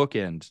definite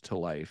bookend to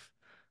life.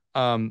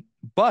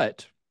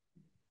 But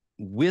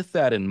with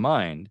that in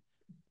mind,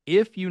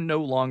 if you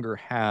no longer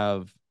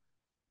have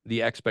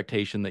the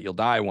expectation that you'll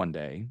die one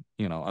day,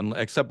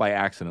 except by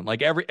accident,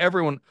 like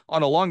everyone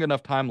on a long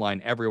enough timeline,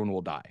 everyone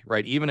will die,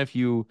 right? Even if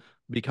you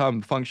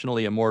become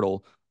functionally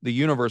immortal, the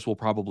universe will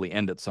probably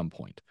end at some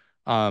point.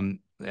 And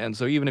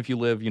so even if you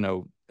live,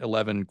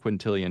 11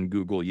 quintillion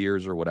Google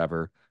years or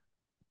whatever,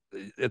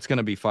 it's going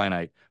to be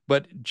finite.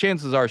 But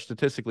chances are,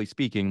 statistically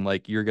speaking,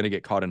 like you're going to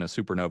get caught in a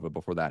supernova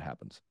before that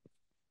happens.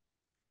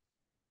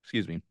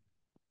 Excuse me.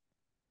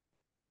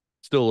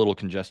 Still a little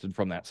congested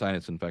from that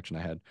sinus infection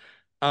I had.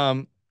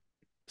 Um,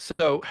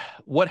 so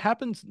what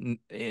happens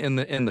in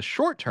the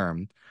short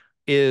term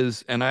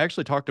is, and I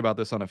actually talked about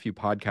this on a few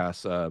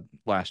podcasts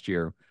last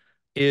year,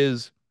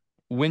 is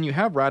when you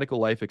have radical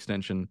life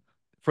extension,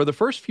 for the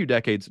first few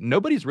decades,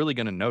 nobody's really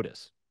going to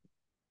notice.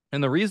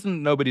 And the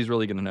reason nobody's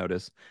really going to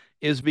notice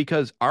is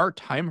because our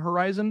time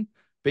horizon,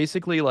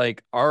 basically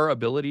like our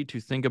ability to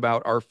think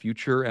about our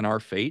future and our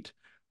fate,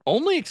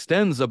 only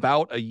extends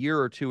about a year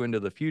or two into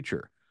the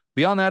future.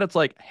 Beyond that, it's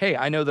like, hey,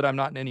 I know that I'm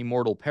not in any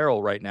mortal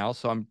peril right now,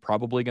 so I'm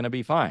probably going to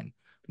be fine.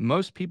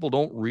 Most people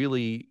don't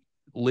really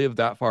live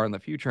that far in the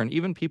future. And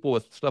even people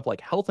with stuff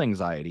like health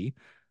anxiety,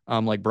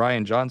 like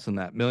Brian Johnson,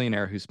 that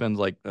millionaire who spends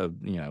like,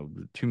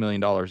 $2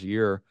 million a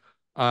year,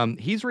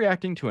 he's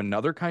reacting to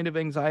another kind of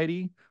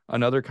anxiety,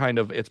 another kind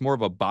of, it's more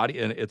of a body,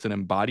 it's an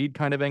embodied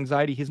kind of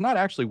anxiety. He's not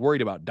actually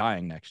worried about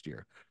dying next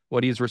year.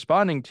 What he's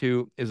responding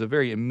to is a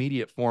very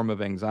immediate form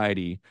of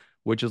anxiety,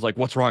 which is like,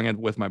 what's wrong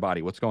with my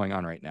body? What's going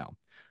on right now?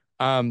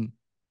 Um,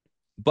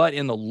 but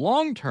in the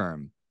long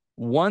term,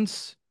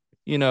 once,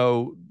 you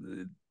know,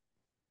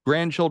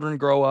 grandchildren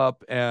grow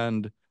up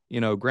and,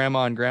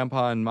 grandma and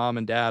grandpa and mom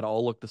and dad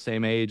all look the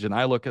same age and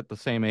I look at the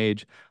same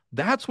age,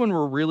 that's when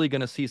we're really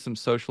going to see some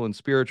social and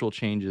spiritual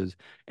changes.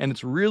 And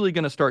it's really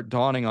going to start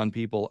dawning on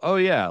people, oh,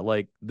 yeah,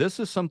 like this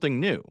is something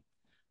new.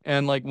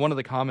 And like one of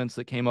the comments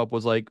that came up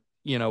was like,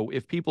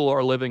 if people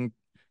are living,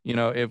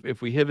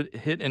 if we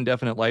hit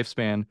indefinite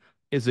lifespan,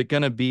 is it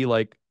going to be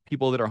like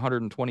people that are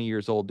 120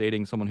 years old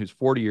dating someone who's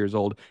 40 years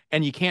old,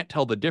 and you can't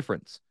tell the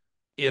difference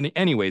in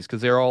anyways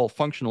because they're all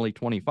functionally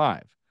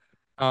 25.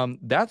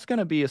 That's going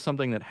to be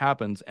something that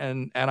happens,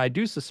 and I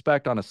do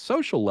suspect on a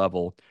social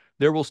level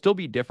there will still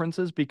be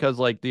differences because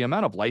like the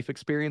amount of life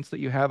experience that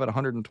you have at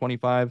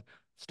 125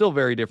 still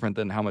very different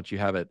than how much you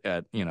have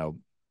at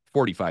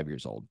 45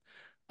 years old.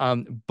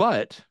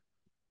 But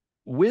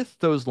with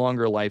those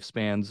longer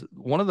lifespans,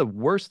 one of the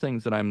worst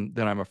things that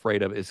I'm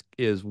afraid of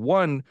is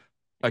one,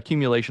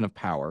 accumulation of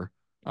power.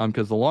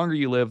 Because the longer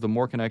you live, the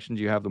more connections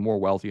you have, the more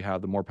wealth you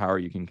have, the more power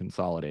you can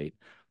consolidate.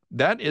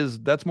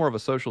 That's more of a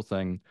social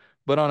thing.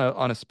 But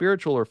on a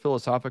spiritual or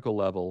philosophical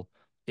level,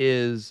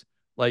 is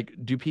like,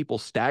 do people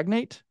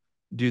stagnate?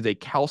 Do they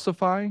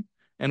calcify?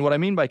 And what I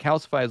mean by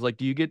calcify is like,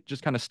 do you get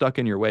just kind of stuck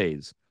in your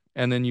ways,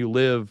 and then you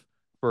live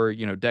for,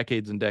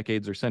 decades and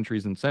decades or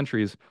centuries and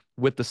centuries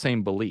with the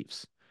same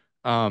beliefs?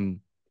 Um,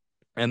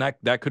 and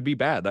that could be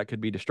bad. That could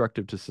be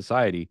destructive to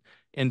society.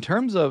 In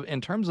terms of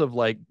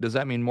like, does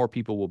that mean more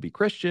people will be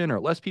Christian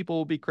or less people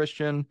will be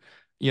Christian?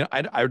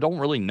 I don't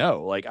really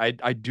know. Like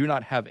I do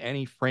not have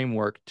any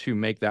framework to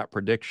make that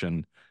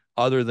prediction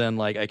other than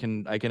like I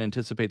can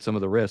anticipate some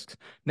of the risks.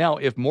 Now,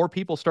 if more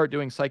people start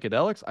doing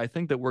psychedelics, I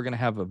think that we're going to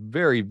have a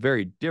very,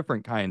 very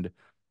different kind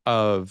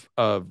of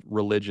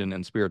religion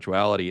and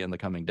spirituality in the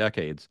coming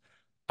decades.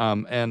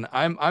 And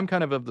I'm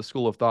kind of the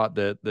school of thought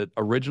that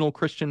original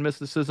Christian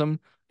mysticism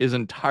is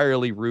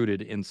entirely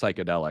rooted in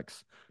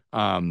psychedelics.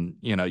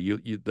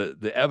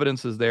 The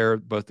evidence is there,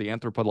 both the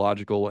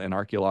anthropological and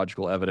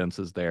archaeological evidence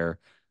is there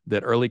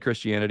that early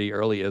Christianity,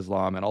 early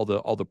Islam, and all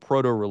the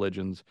proto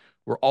religions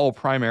were all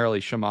primarily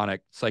shamanic,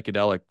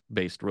 psychedelic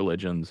based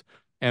religions,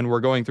 and we're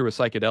going through a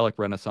psychedelic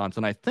renaissance.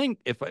 And I think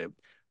if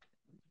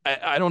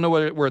I don't know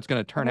where it's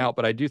going to turn out,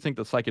 but I do think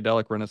the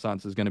psychedelic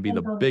renaissance is going to be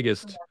the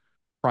biggest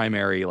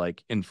primary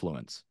like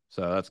influence.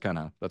 So that's kind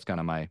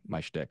of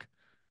my shtick.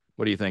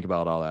 What do you think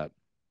about all that?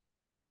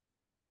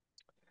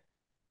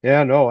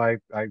 Yeah, no, I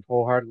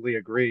wholeheartedly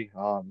agree.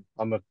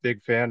 I'm a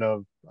big fan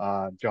of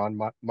John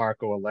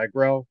Marco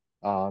Allegro.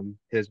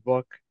 His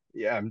book.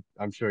 Yeah,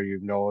 I'm sure you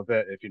know of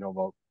it if you know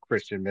about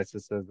Christian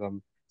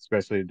mysticism,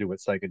 especially to do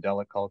with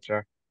psychedelic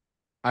culture.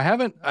 I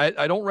haven't.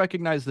 I don't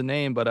recognize the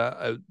name,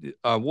 but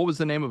what was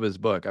the name of his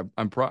book?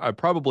 I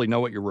probably know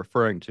what you're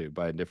referring to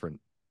by a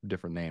different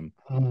name.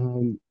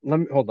 Let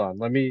me hold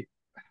on.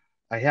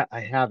 I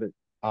have it.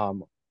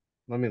 Um,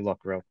 let me look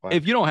real quick.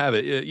 If you don't have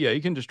it, yeah,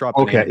 you can just drop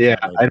the name Okay, in yeah,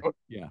 chat I later. don't.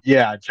 Yeah.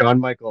 Yeah, John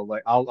Michael.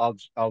 Like, I'll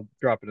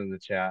drop it in the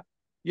chat.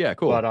 Yeah.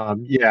 But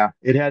Cool. yeah,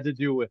 it had to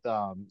do with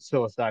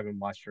psilocybin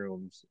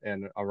mushrooms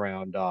and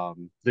around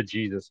the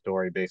Jesus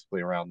story,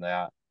 basically around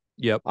that.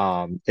 Yep.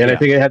 And I Yeah.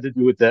 think it had to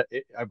do with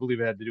I believe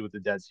it had to do with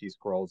the Dead Sea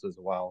Scrolls as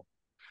well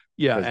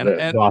Yeah. as And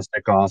the and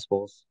Gnostic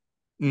Gospels.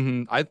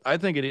 I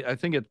think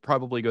it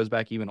probably goes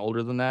back even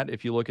older than that.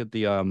 If you look at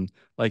the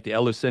like the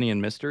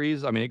Eleusinian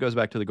mysteries, I mean it goes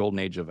back to the golden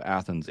age of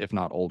Athens, if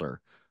not older.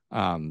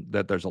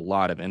 That there's a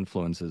lot of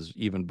influences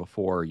even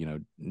before,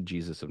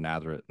 Jesus of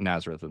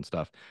Nazareth and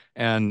stuff.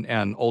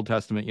 And Old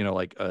Testament,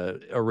 like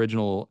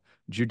original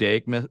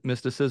Judaic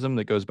mysticism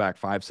that goes back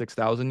 5,000 to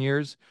 6,000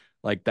 years.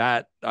 Like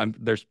that,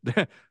 there's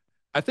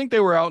I think they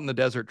were out in the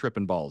desert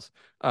tripping balls.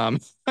 I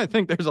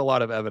think there's a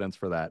lot of evidence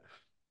for that,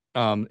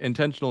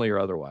 intentionally or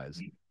otherwise.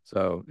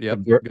 So, The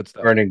yep, good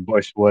stuff. burning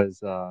bush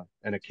was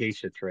an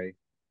acacia tree.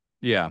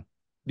 Yeah.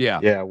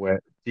 Yeah. Yeah,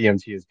 where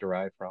DMT is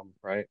derived from,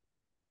 right?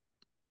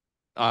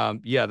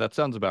 Yeah, that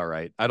sounds about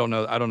right. I don't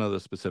know the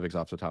specifics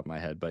off the top of my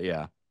head, but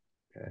yeah.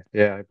 Okay.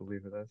 Yeah, I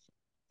believe it is.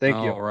 Thank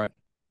you. All right.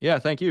 Yeah,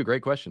 thank you.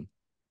 Great question.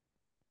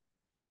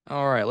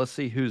 All right, let's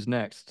see who's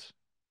next.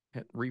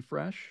 Hit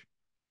refresh.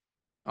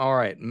 All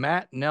right,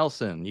 Matt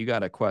Nelson, you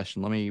got a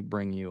question. Let me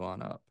bring you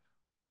on up.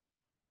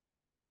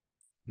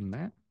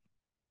 Matt.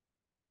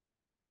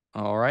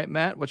 All right,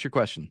 Matt, what's your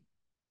question?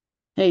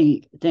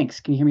 Hey,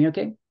 thanks. Can you hear me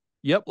okay?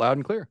 Yep, loud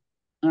and clear.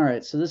 All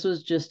right. So this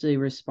was just a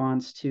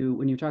response to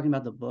when you were talking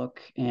about the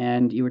book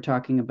and you were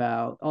talking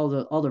about all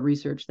the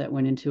research that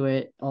went into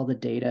it, all the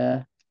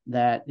data.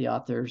 that the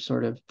author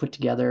sort of put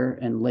together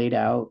and laid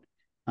out.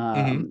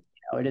 Hmm.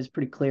 It is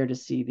pretty clear to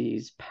see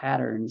these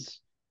patterns.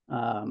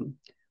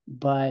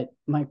 But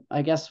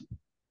I guess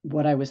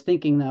what I was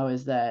thinking though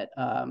is that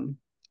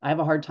I have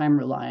a hard time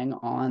relying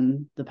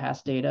on the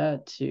past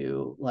data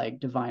to like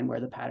divine where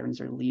the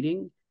patterns are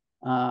leading,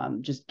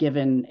 just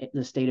given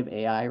the state of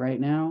AI right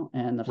now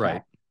and the Right.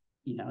 fact,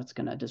 it's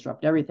going to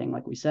disrupt everything,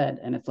 like we said.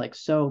 And it's like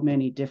so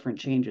many different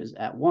changes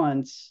at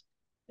once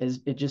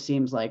it just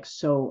seems like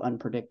so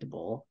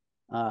unpredictable,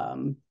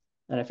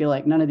 that I feel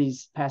like none of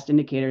these past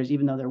indicators,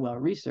 even though they're well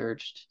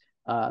researched,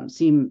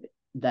 seem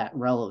that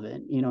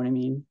relevant. You know what I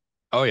mean?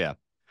 Oh yeah.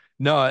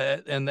 No,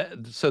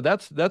 so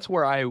that's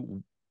where I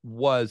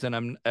was,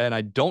 and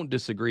I don't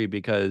disagree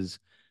because,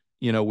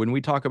 when we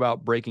talk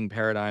about breaking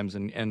paradigms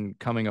and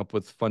coming up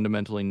with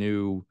fundamentally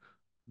new,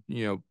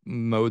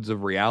 modes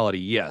of reality,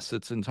 yes,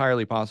 it's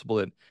entirely possible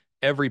that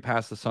every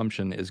past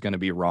assumption is going to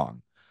be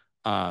wrong.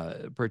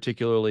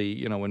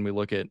 Particularly, when we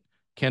look at,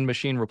 can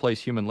machine replace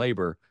human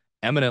labor?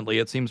 Eminently,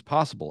 it seems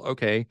possible.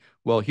 Okay,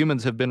 well,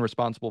 humans have been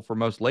responsible for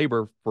most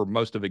labor for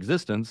most of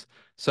existence,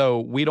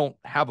 so we don't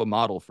have a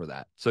model for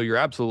that. So you're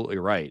absolutely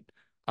right.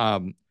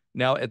 Um,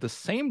 Now, at the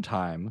same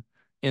time,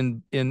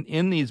 in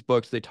these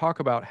books, they talk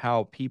about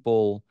how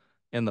people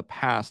in the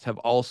past have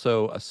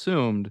also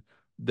assumed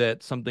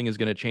that something is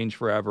going to change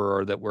forever,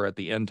 or that we're at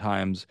the end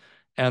times,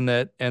 and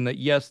that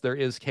yes, there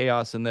is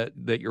chaos, and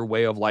that your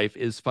way of life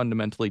is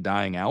fundamentally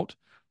dying out.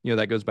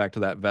 That goes back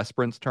to that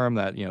Vesperance term,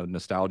 that,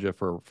 nostalgia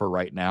for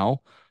right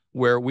now,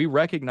 where we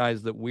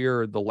recognize that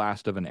we're the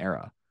last of an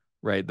era,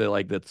 right? That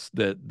like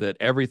that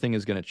everything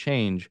is going to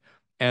change.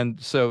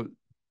 And so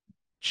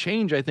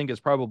change, I think,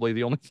 is probably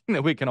the only thing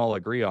that we can all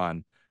agree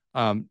on.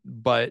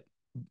 But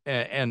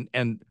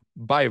and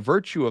by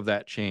virtue of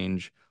that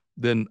change,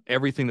 then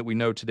everything that we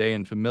know today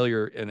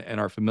and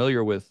are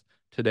familiar with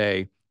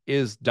today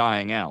is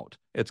dying out.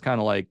 It's kind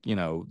of like,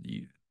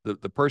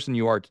 the person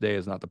you are today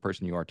is not the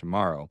person you are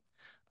tomorrow.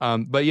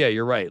 But yeah,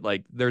 you're right.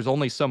 Like, there's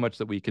only so much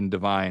that we can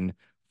divine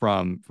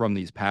from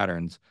these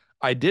patterns.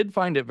 I did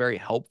find it very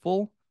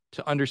helpful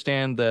to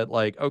understand that,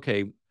 like,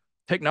 okay,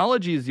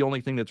 technology is the only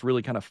thing that's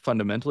really kind of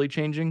fundamentally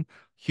changing.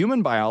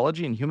 Human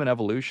biology and human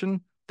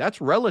evolution,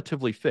 that's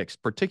relatively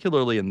fixed,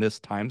 particularly in this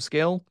time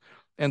scale.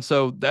 And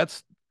so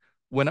that's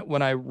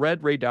when I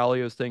read Ray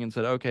Dalio's thing and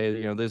said,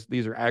 okay,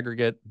 these are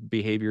aggregate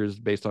behaviors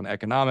based on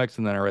economics,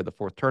 and then I read The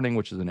Fourth Turning,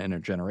 which is an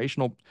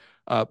intergenerational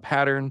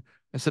pattern.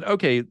 I said,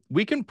 okay,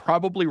 we can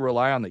probably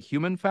rely on the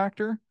human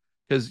factor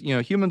because,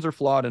 humans are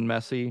flawed and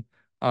messy,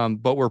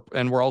 but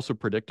we're also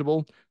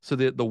predictable. So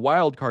the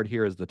wild card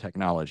here is the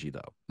technology,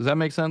 though. Does that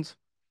make sense?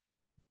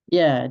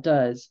 Yeah, it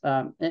does.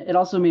 It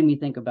also made me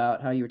think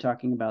about how you were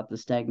talking about the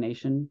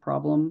stagnation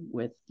problem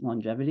with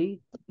longevity.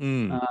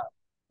 Mm, Uh,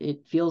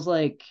 it feels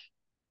like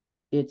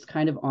it's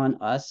kind of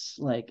on us,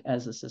 like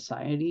as a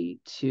society,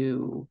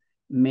 to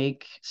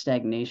make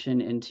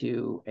stagnation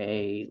into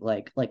a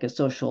like a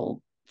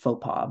social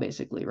faux pas,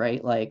 basically,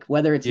 right? Like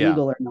whether it's yeah.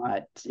 legal or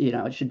not,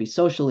 it should be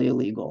socially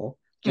illegal,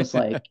 just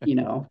like,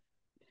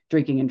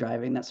 drinking and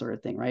driving, that sort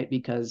of thing, right?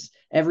 Because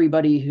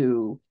everybody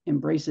who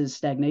embraces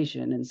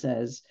stagnation and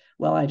says,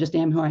 well, I just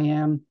am who I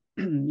am,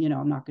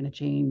 I'm not going to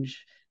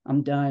change,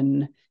 I'm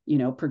done,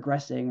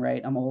 progressing,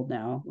 right? I'm old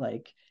now.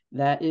 Like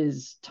that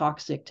is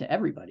toxic to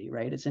everybody,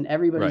 right? It's in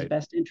everybody's Right.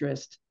 best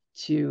interest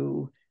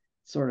to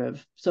sort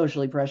of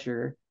socially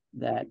pressure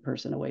that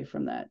person away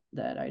from that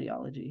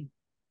ideology.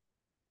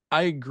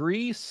 I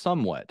agree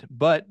somewhat,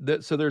 but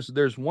so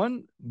there's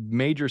one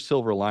major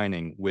silver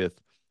lining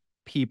with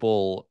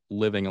people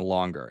living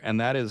longer, and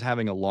that is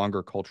having a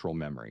longer cultural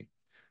memory.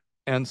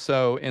 And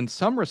so in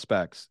some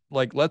respects,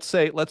 like, let's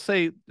say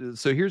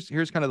so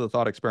here's kind of the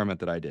thought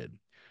experiment that I did,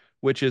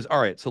 which is, all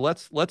right, so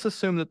let's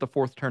assume that the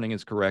fourth turning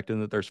is correct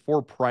and that there's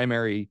four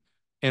primary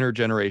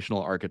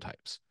intergenerational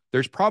archetypes.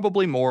 There's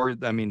probably more.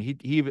 I mean,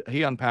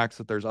 he unpacks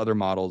that there's other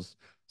models,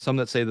 some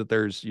that say that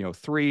there's,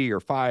 three or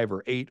five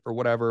or eight or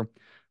whatever.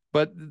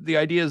 But the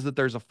idea is that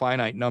there's a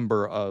finite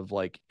number of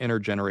like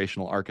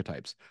intergenerational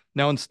archetypes.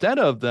 Now, instead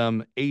of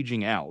them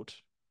aging out,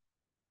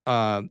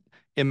 uh,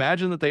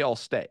 imagine that they all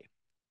stay.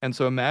 And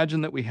so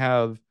imagine that we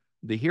have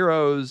the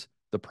heroes,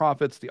 the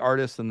prophets, the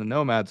artists, and the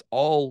nomads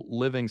all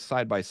living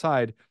side by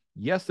side.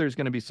 Yes, there's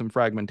going to be some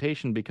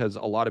fragmentation because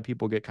a lot of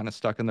people get kind of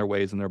stuck in their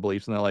ways and their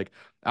beliefs, and they're like,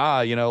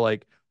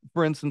 like,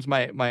 for instance,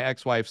 my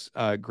ex-wife's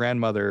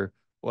grandmother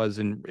was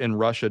in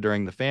Russia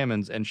during the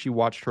famines, and she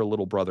watched her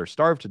little brother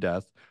starve to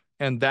death,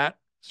 and that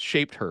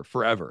shaped her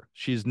forever.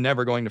 She's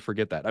never going to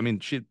forget that. I mean,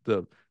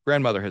 the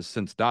grandmother has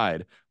since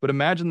died, but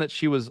imagine that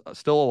she was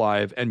still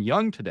alive and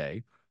young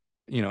today,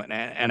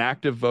 an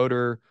active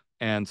voter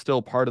and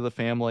still part of the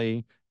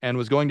family, and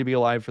was going to be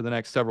alive for the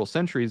next several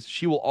centuries.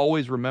 She will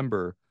always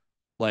remember,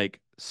 like,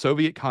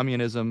 Soviet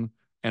communism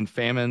and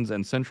famines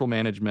and central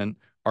management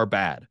are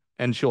bad.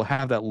 And she'll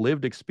have that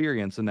lived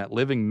experience and that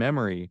living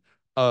memory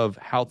of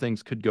how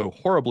things could go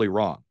horribly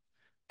wrong.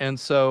 And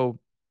so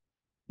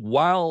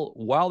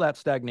while that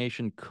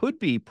stagnation could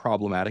be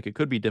problematic, it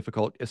could be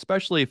difficult,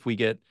 especially if we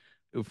get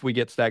if we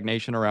get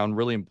stagnation around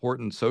really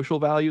important social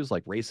values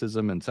like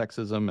racism and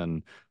sexism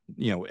and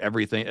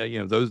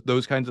everything,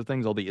 those kinds of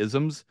things, all the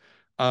isms.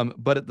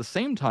 But at the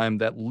same time,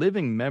 that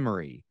living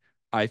memory,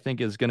 I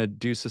think, is going to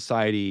do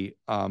society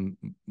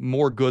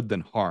more good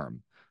than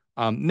harm.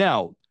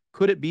 Now,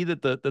 could it be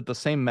that the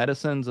same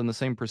medicines and the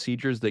same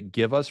procedures that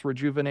give us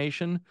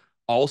rejuvenation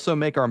also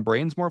make our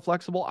brains more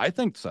flexible? I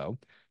think so,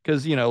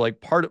 because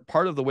like part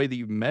of the way that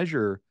you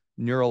measure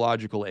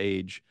neurological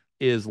age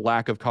is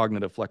lack of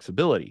cognitive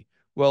flexibility.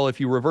 Well, if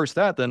you reverse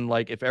that, then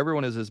like if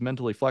everyone is as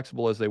mentally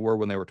flexible as they were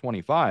when they were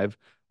 25,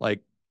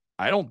 like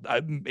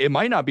it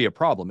might not be a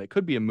problem. It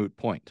could be a moot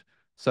point.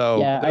 So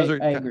Yeah, those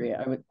are, I agree.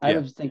 I yeah,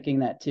 was thinking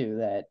that too,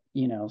 that,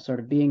 sort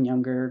of being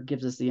younger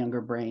gives us the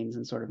younger brains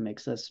and sort of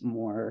makes us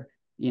more,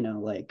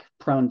 like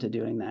prone to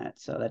doing that.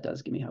 So that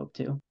does give me hope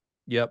too.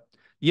 yep.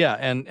 Yeah,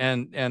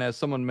 and as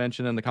someone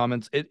mentioned in the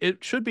comments,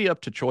 it should be up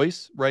to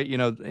choice, right?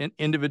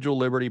 Individual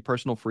liberty,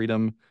 personal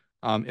freedom.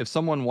 If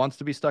someone wants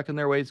to be stuck in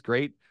their ways,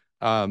 great.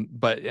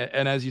 But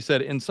and as you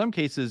said, in some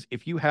cases,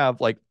 if you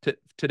have like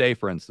today,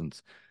 for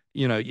instance,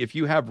 if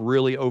you have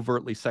really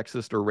overtly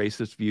sexist or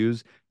racist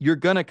views, you're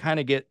gonna kind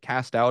of get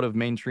cast out of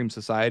mainstream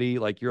society.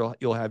 Like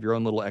you'll have your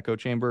own little echo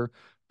chamber,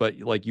 but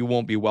like you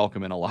won't be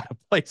welcome in a lot of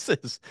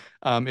places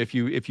if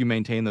you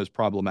maintain those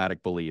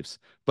problematic beliefs.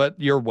 But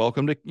you're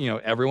welcome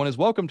to, everyone is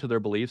welcome to their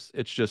beliefs.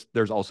 It's just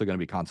there's also going to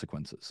be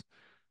consequences.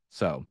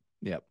 So,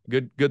 yeah,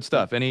 good Yeah.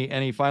 stuff.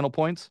 Any final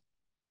points?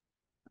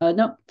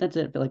 No, that's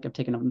it. I feel like I've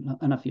taken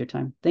enough of your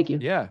time. Thank you.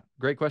 Yeah,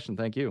 great question.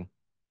 Thank you.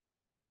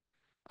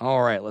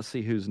 All right, let's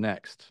see who's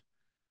next.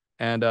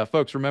 And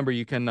folks, remember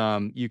you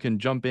can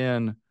jump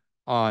in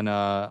on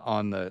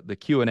the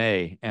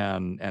Q&A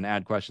and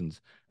add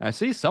questions. And I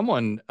see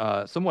someone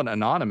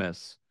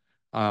anonymous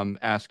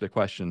asked a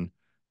question.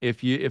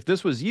 If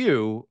this was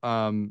you,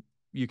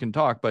 you can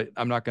talk, but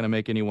I'm not going to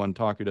make anyone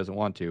talk who doesn't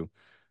want to.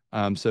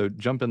 So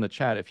jump in the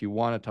chat if you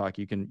want to talk.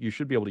 You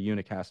should be able to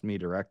unicast me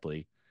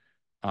directly.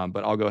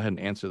 But I'll go ahead and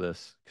answer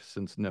this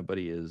since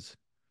nobody is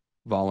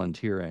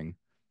volunteering.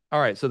 All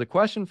right, so the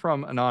question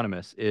from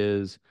Anonymous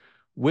is,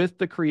 with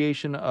the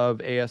creation of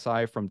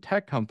ASI from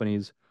tech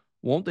companies,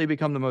 won't they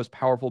become the most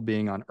powerful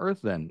being on Earth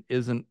then?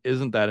 Isn't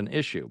that an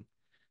issue?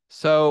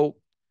 So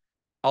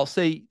I'll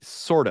say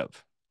sort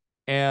of.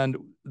 And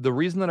the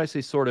reason that I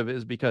say sort of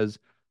is because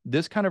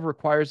this kind of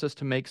requires us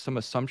to make some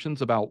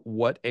assumptions about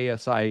what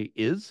ASI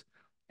is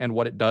and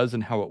what it does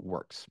and how it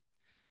works.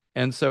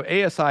 And so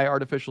ASI,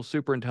 artificial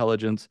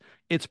superintelligence,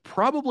 it's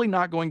probably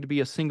not going to be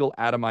a single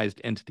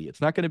atomized entity.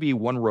 It's not going to be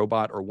one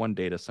robot or one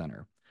data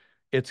center.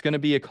 It's going to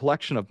be a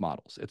collection of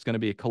models. It's going to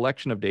be a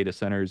collection of data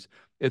centers.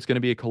 It's going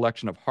to be a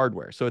collection of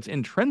hardware. So it's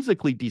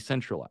intrinsically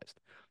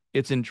decentralized.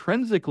 It's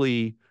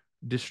intrinsically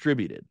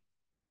distributed.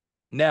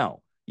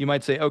 Now, you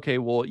might say, okay,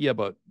 well, yeah,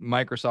 but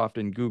Microsoft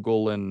and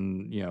Google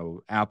and,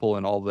 Apple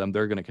and all of them,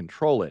 they're going to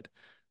control it.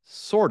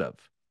 Sort of.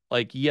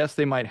 Like, yes,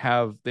 they might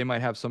have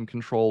some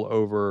control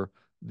over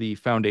the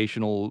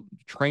foundational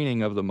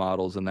training of the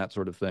models and that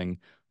sort of thing.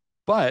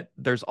 But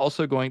they're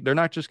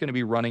not just going to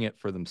be running it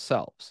for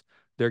themselves.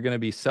 They're going to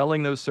be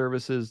selling those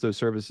services. Those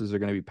services are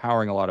going to be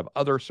powering a lot of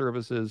other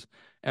services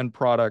and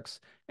products.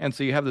 And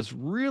so you have this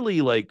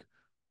really like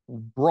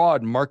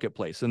broad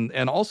marketplace. And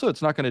also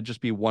it's not going to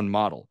just be one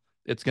model.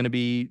 It's going to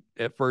be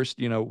at first,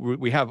 we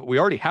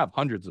already have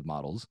hundreds of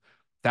models,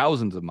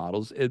 thousands of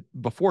models.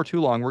 Before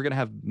too long, we're going to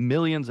have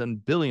millions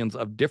and billions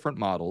of different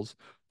models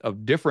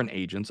of different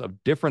agents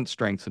of different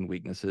strengths and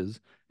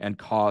weaknesses and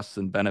costs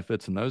and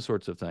benefits and those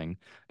sorts of things.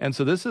 And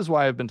so this is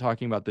why I've been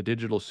talking about the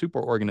digital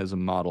superorganism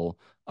model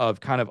of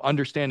kind of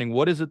understanding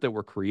what is it that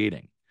we're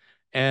creating.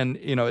 And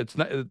it's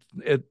not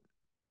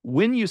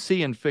when you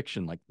see in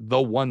fiction like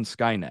the one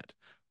Skynet,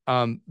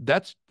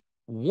 that's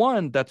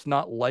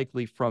not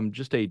likely from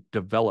just a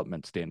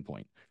development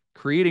standpoint.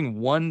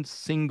 Creating one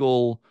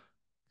single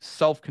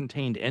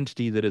self-contained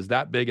entity that is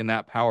that big and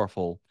that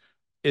powerful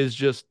is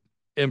just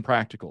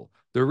impractical.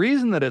 The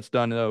reason that it's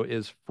done though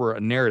is for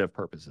narrative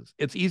purposes.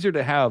 It's easier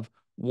to have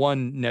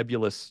one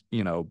nebulous,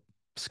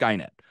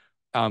 Skynet.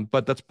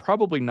 But that's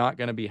probably not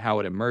going to be how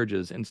it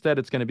emerges. Instead,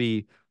 it's going to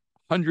be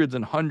hundreds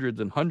and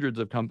hundreds and hundreds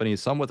of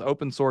companies, some with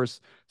open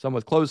source, some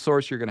with closed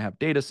source. You're going to have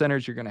data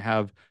centers. You're going to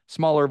have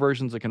smaller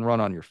versions that can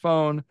run on your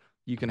phone.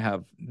 You can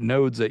have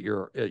nodes at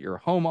your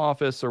home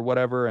office or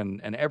whatever,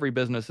 and every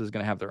business is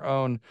going to have their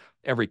own.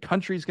 Every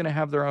country is going to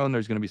have their own.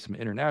 There's going to be some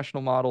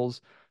international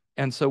models.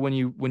 And so when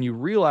you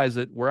realize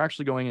that we're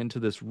actually going into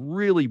this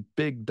really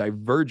big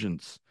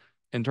divergence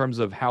in terms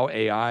of how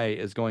AI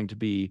is going to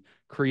be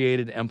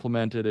created,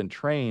 implemented, and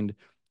trained,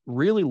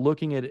 really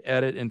looking at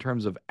it in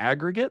terms of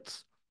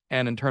aggregates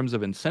and in terms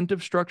of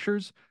incentive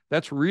structures,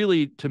 that's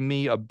really, to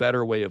me, a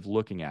better way of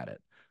looking at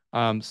it.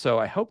 So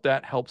I hope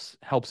that helps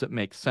it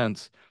make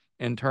sense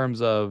in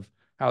terms of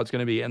how it's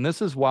going to be. And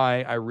this is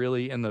why I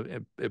really,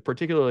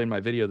 particularly in my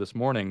video this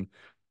morning,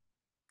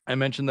 I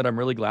mentioned that I'm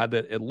really glad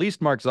that at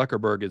least Mark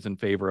Zuckerberg is in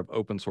favor of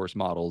open source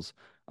models.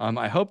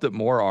 I hope that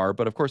more are,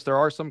 but of course there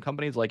are some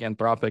companies like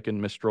Anthropic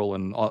and Mistral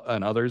and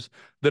others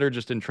that are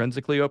just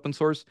intrinsically open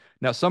source.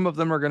 Now some of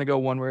them are going to go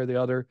one way or the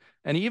other,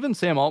 and even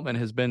Sam Altman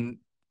has been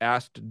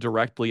asked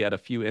directly at a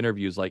few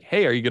interviews, like,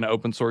 "Hey, are you going to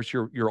open source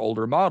your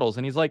older models?"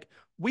 And he's like,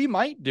 "We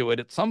might do it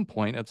at some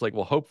point." It's like,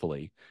 well,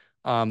 hopefully.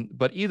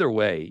 But either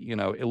way,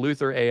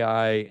 Eleuther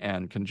AI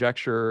and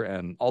Conjecture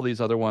and all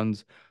these other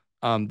ones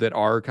that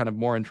are kind of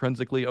more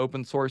intrinsically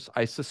open source.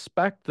 I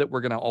suspect that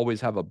we're going to always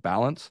have a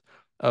balance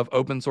of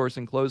open source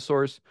and closed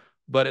source,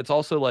 but it's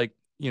also like,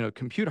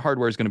 compute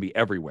hardware is going to be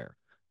everywhere,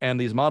 and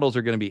these models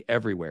are going to be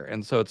everywhere,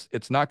 and so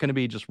it's not going to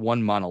be just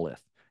one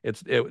monolith.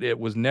 It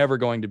was never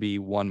going to be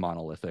one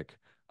monolithic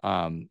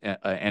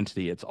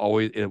entity. It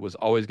was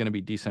always going to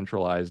be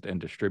decentralized and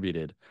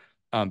distributed,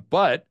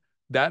 but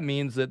that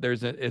means that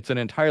it's an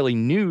entirely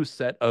new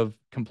set of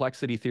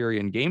complexity theory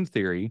and game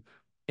theory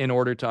in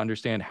order to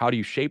understand how do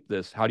you shape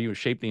this, how do you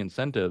shape the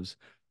incentives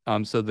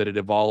so that it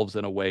evolves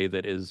in a way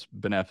that is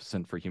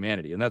beneficent for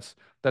humanity. And that's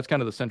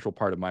kind of the central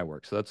part of my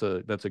work. So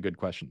that's a good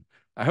question.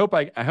 I hope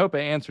I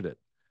answered it.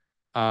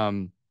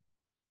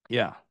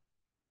 Yeah.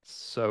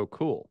 So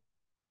cool.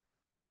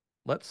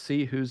 Let's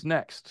see who's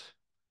next.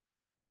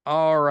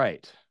 All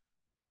right.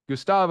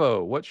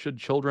 Gustavo, what should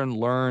children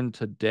learn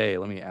today?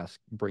 Let me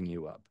bring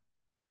you up.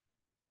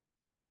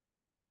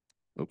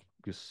 Oh,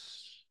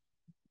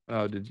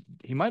 oh,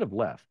 he might have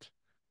left.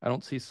 I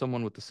don't see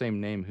someone with the same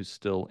name who's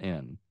still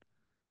in.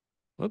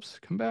 Whoops,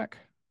 come back.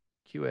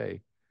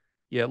 QA.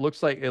 Yeah, it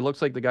looks like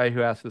the guy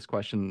who asked this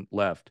question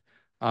left.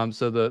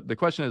 So the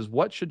question is,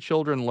 what should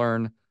children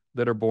learn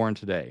that are born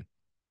today?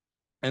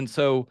 And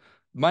so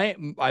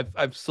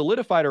I've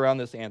solidified around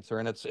this answer,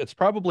 and it's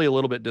probably a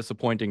little bit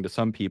disappointing to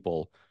some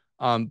people,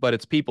 but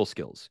it's people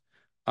skills,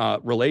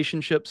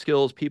 relationship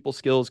skills, people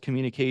skills,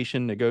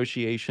 communication,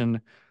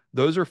 negotiation.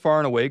 Those are far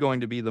and away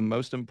going to be the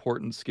most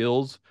important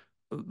skills.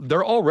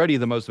 They're already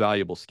the most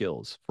valuable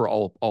skills for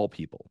all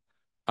people,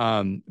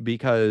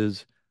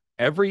 because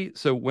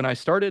so when I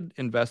started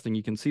investing,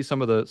 you can see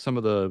some of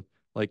the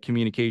like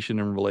communication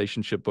and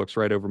relationship books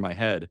right over my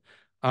head.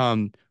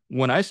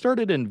 When I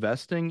started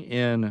investing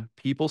in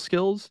people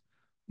skills,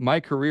 my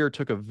career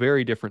took a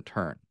very different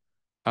turn.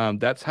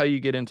 That's how you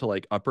get into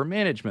like upper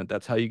management.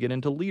 That's how you get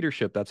into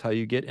leadership. That's how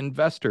you get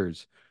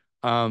investors.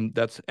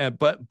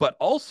 But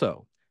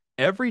also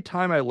every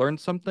time I learned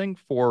something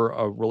for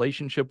a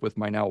relationship with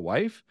my now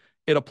wife,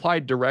 it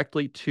applied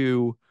directly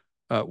to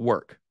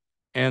work.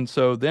 And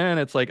so then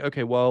it's like,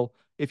 okay, well,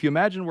 if you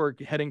imagine we're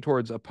heading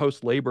towards a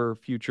post-labor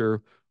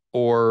future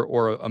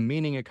or a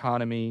meaning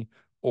economy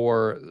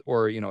or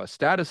a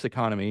status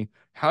economy,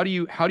 how do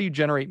you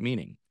generate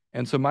meaning?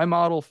 And so my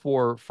model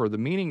for the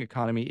meaning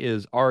economy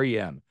is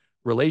REM,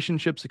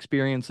 relationships,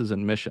 experiences,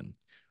 and mission.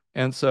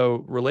 And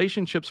so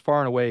relationships far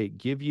and away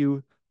give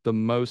you the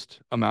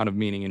most amount of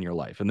meaning in your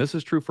life. And this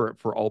is true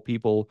for all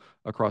people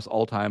across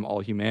all time,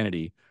 all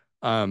humanity.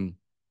 Um,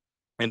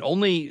 and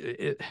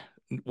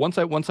once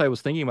I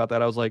was thinking about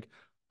that, I was like,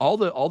 all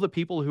the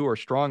people who are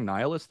strong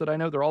nihilists that I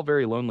know, they're all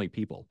very lonely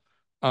people.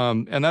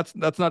 And that's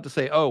not to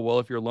say, oh, well,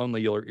 if you're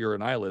lonely, you're a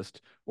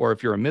nihilist, or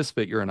if you're a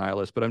misfit, you're a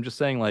nihilist. But I'm just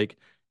saying, like,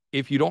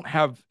 if you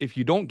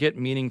don't get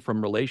meaning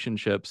from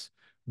relationships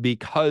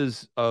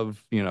because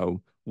of,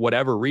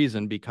 whatever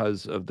reason,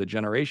 because of the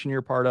generation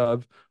you're part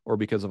of, or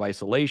because of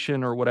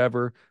isolation or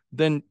whatever,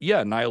 then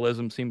yeah,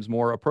 nihilism seems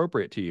more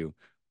appropriate to you.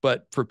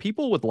 But for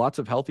people with lots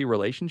of healthy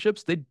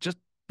relationships,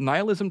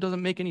 nihilism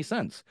doesn't make any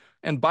sense.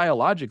 And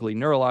biologically,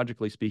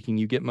 neurologically speaking,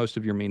 you get most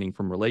of your meaning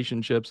from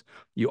relationships.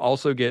 You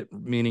also get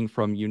meaning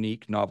from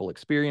unique, novel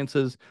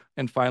experiences.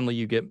 And finally,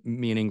 you get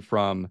meaning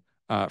from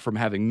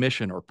having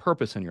mission or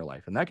purpose in your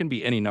life. And that can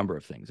be any number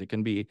of things. It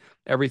can be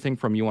everything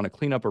from you want to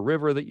clean up a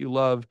river that you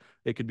love.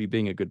 It could be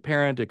being a good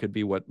parent. It could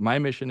be what my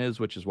mission is,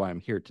 which is why I'm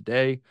here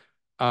today.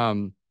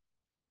 Um,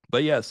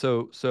 but yeah,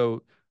 so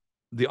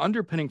the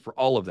underpinning for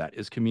all of that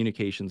is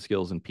communication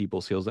skills and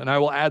people skills. And I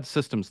will add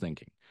systems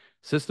thinking.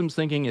 Systems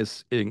thinking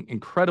is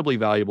incredibly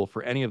valuable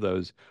for any of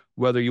those,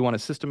 whether you want to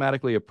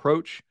systematically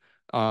approach,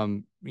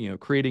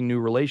 creating new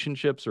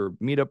relationships or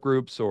meetup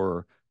groups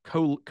or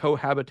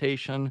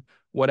cohabitation,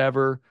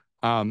 whatever.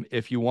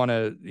 If you want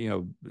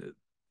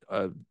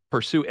to,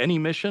 pursue any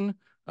mission,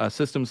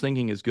 systems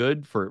thinking is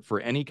good for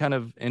any kind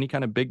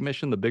of big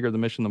mission. The bigger the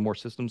mission, the more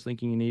systems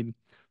thinking you need,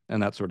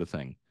 and that sort of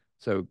thing.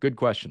 So, good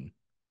question.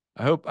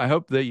 I hope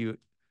that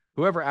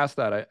whoever asked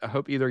that, I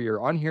hope either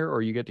you're on here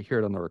or you get to hear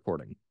it on the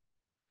recording.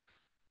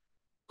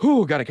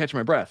 Whew, got to catch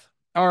my breath.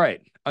 All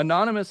right.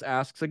 Anonymous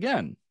asks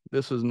again.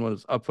 This was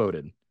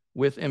upvoted.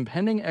 With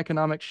impending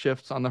economic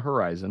shifts on the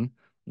horizon,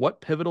 what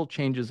pivotal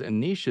changes and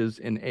niches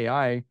in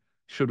AI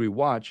should we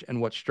watch, and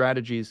what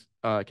strategies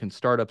can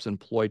startups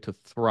employ to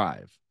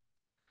thrive?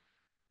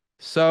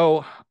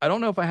 So I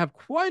don't know if I have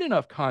quite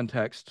enough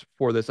context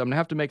for this. I'm gonna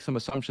have to make some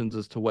assumptions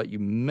as to what you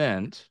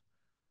meant.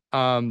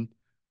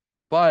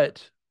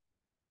 But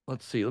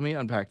let's see. Let me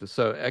unpack this.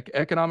 So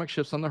economic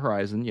shifts on the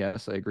horizon.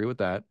 Yes, I agree with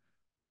that.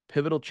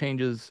 pivotal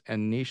changes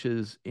and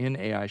niches in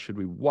AI should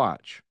we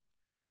watch?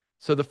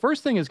 So the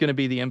first thing is going to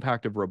be the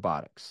impact of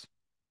robotics.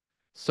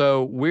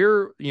 So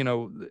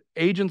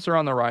agents are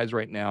on the rise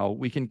right now.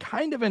 We can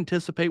kind of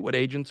anticipate what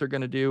agents are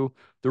going to do.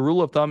 The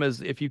rule of thumb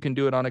is if you can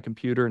do it on a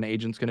computer, an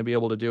agent's going to be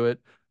able to do it.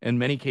 In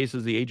many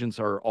cases, the agents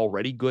are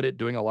already good at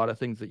doing a lot of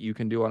things that you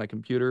can do on a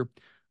computer.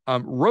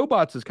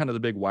 Robots is kind of the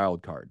big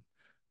wild card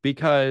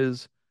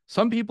because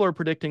some people are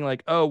predicting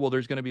like, oh, well,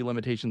 there's going to be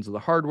limitations of the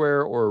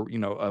hardware, or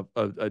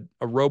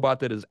a robot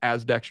that is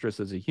as dexterous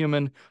as a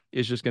human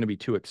is just going to be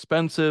too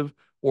expensive,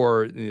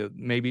 or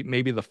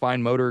maybe the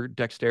fine motor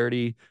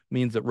dexterity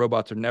means that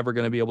robots are never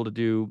going to be able to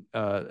do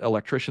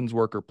electrician's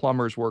work or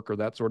plumber's work or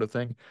that sort of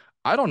thing.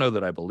 I don't know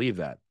that I believe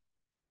that.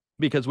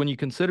 Because when you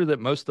consider that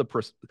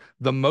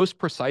the most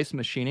precise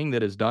machining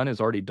that is done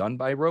is already done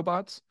by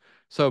robots,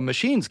 so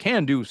machines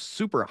can do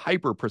super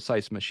hyper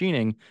precise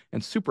machining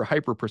and super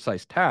hyper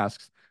precise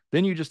tasks.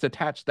 Then you just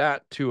attach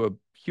that to a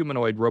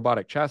humanoid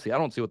robotic chassis. I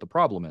don't see what the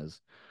problem is.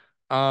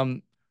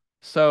 Um,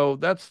 so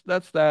that's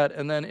that.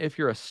 And then if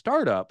you're a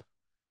startup,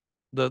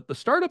 the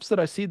startups that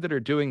I see that are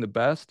doing the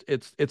best,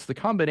 it's the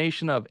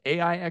combination of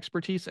AI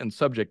expertise and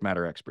subject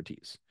matter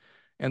expertise.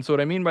 And so what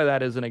I mean by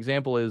that is an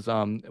example is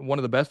one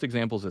of the best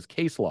examples is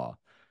case law.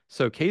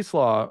 So case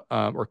law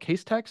or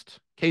case text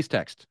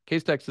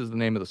is the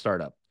name of the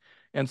startup.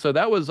 And so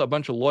that was a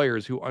bunch of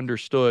lawyers who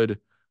understood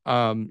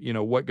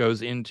what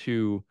goes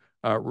into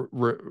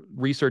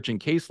researching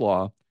case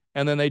law,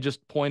 and then they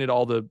just pointed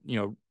all the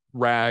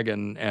RAG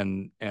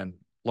and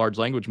large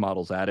language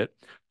models at it.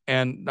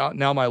 And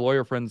now my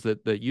lawyer friends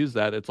that use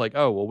that, it's like,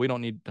 oh, well, we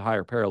don't need to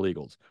hire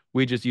paralegals.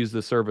 We just use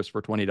this service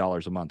for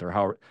 $20 a month, or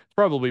however. It's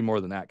probably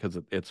more than that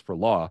because it's for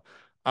law.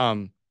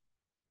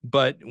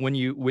 But when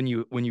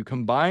you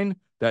combine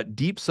that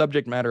deep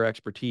subject matter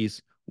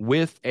expertise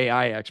with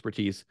AI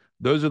expertise,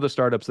 those are the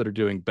startups that are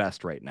doing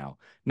best right now.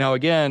 Now,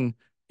 again,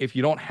 if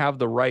you don't have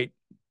the right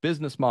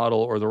business model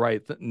or the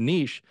right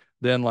niche,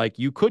 then like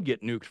you could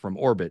get nuked from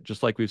orbit,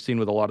 just like we've seen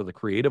with a lot of the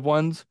creative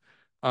ones.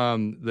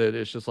 That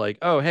it's just like,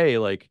 oh, hey,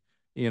 like,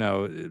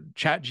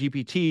 Chat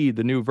GPT,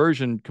 the new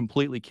version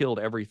completely killed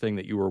everything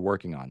that you were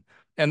working on.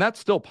 And that's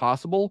still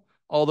possible,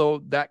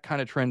 although that kind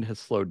of trend has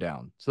slowed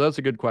down. So that's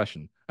a good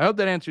question. I hope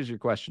that answers your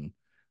question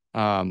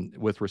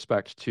with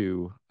respect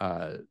to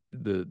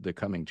the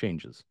coming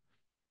changes.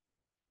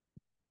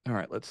 All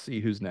right, let's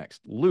see who's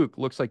next. Luke,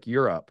 looks like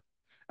you're up.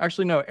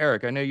 Actually, no,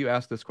 Eric, I know you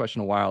asked this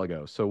question a while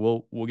ago, so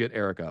we'll get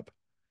Eric up.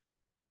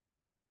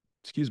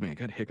 Excuse me, I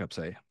got hiccups.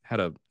 I had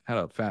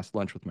a fast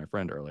lunch with my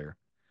friend earlier.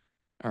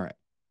 All right,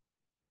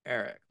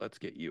 Eric, let's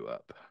get you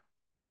up.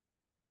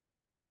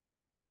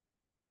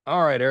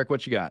 All right, Eric,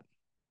 what you got?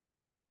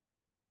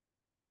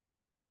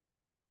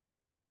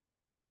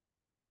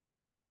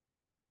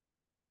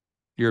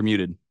 You're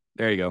muted.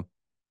 There you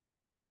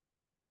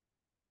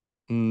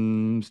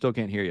go. Still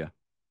can't hear you.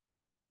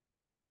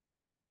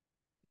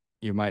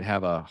 You might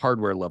have a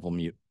hardware level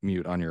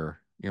mute on your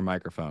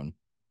microphone.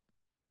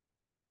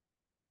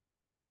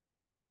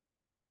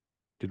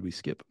 Did we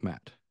skip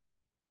Matt?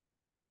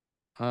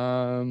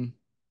 All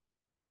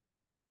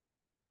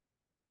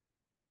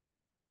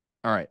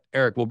right,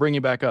 Eric, we'll bring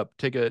you back up.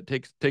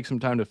 Take some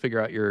time to figure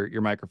out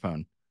your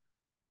microphone.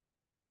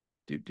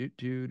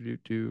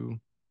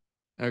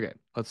 Okay,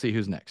 let's see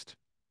who's next.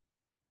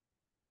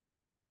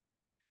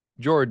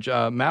 George,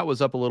 Matt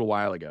was up a little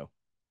while ago.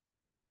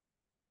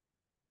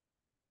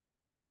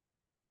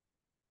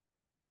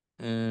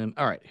 All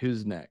right,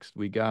 who's next?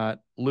 We got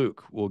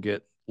Luke. We'll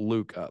get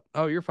Luke up.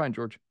 Oh, you're fine,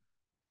 George.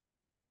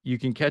 You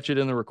can catch it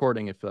in the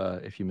recording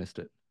if you missed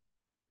it.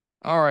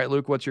 All right,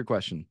 Luke, what's your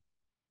question?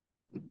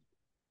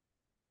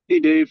 Hey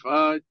Dave,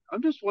 I'm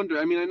just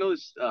wondering. I mean, I know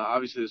this.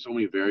 Obviously, there's so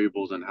many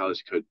variables on how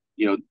this could,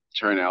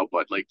 turn out.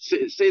 But like,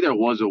 say there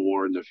was a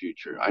war in the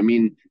future. I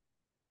mean,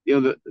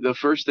 the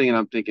first thing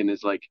I'm thinking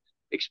is like,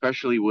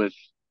 especially with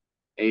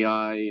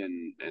AI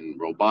and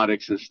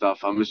robotics and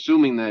stuff. I'm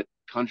assuming that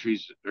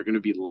countries are going to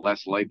be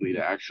less likely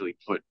to actually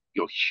put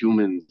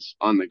humans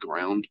on the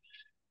ground.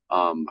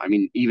 I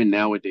mean, even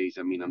nowadays,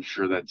 I mean, I'm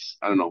sure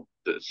I don't know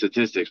the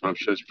statistics, but I'm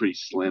sure it's pretty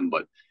slim.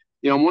 But,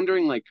 I'm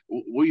wondering, like,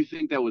 what do you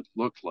think that would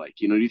look like?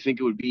 Do you think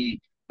it would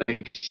be,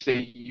 like,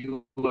 say,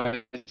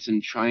 US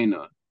and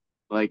China?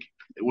 Like,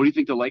 what do you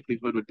think the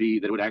likelihood would be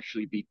that it would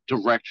actually be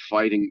direct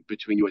fighting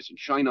between US and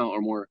China,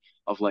 or more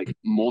of like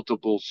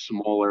multiple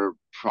smaller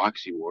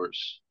proxy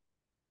wars?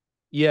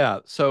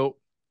 Yeah, so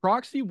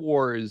proxy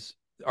wars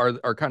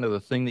are kind of the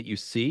thing that you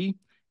see.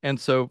 And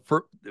so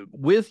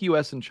with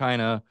US and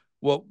China,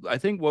 well, I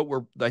think the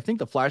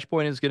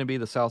flashpoint is going to be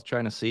the South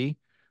China Sea,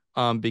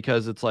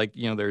 because it's like,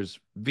 there's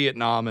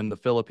Vietnam and the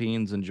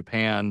Philippines and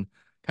Japan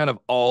kind of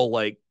all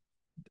like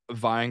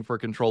vying for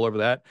control over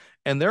that.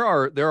 And there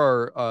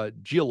are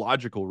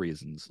geological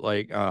reasons,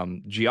 like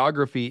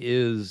geography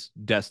is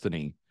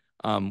destiny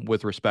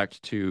with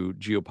respect to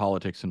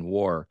geopolitics and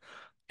war.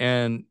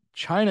 And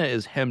China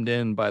is hemmed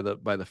in by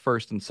the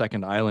first and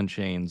second island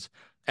chains,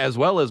 as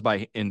well as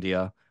by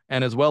India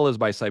and as well as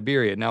by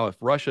Siberia. Now, if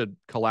Russia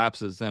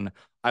collapses, then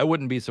I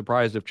wouldn't be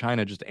surprised if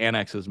China just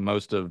annexes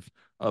most of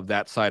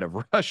that side of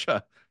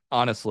Russia,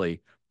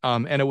 honestly.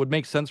 And it would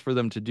make sense for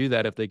them to do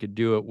that if they could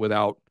do it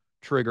without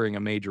triggering a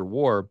major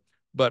war.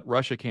 But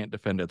Russia can't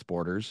defend its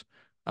borders,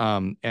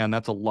 and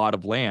that's a lot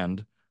of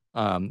land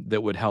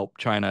that would help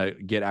China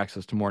get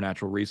access to more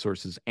natural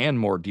resources and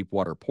more deep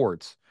water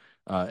ports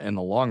in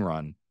the long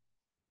run.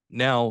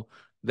 Now,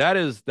 that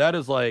is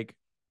like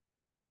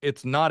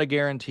it's not a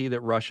guarantee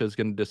that Russia is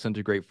going to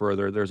disintegrate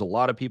further. There's a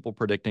lot of people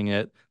predicting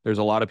it. There's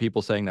a lot of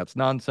people saying that's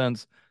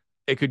nonsense.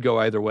 It could go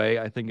either way,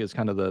 I think is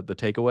kind of the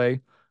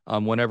takeaway.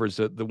 Whenever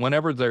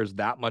there's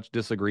that much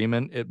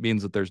disagreement, it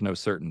means that there's no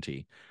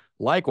certainty.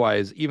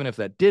 Likewise, even if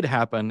that did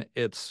happen,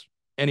 it's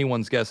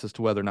anyone's guess as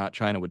to whether or not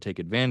China would take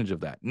advantage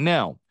of that.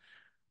 Now,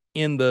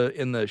 in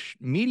the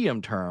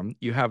medium term,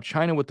 you have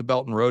China with the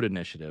Belt and Road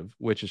Initiative,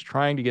 which is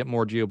trying to get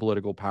more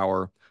geopolitical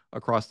power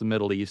across the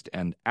Middle East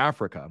and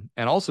Africa,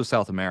 and also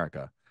South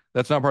America.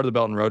 That's not part of the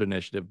Belt and Road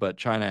Initiative, but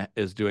China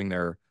is doing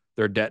their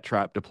debt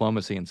trap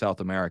diplomacy in South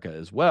America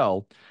as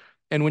well.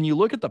 And when you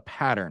look at the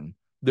pattern,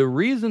 the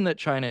reason that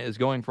China is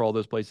going for all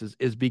those places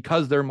is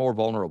because they're more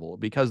vulnerable,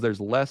 because there's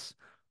less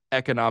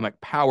economic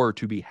power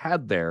to be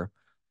had there.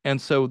 And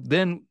so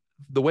then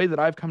the way that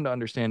I've come to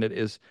understand it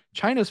is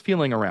China's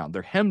feeling around.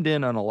 They're hemmed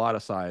in on a lot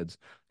of sides.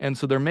 And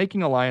so they're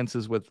making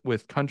alliances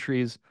with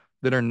countries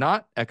that are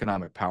not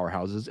economic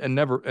powerhouses and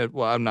never,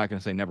 well, I'm not going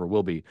to say never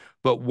will be,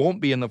 but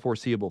won't be in the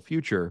foreseeable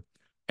future.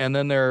 And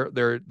then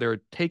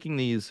they're taking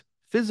these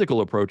physical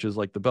approaches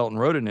like the Belt and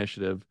Road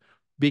Initiative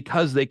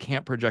because they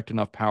can't project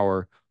enough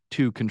power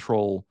to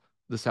control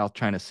the South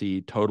China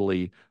Sea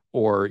totally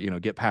or,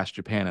 get past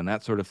Japan and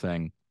that sort of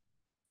thing.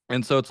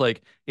 And so it's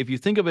like, if you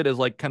think of it as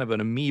like kind of an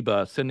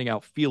amoeba sending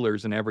out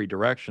feelers in every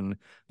direction,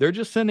 they're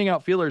just sending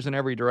out feelers in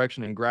every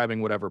direction and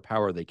grabbing whatever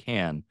power they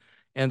can.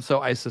 And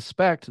so I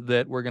suspect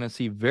that we're going to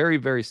see very,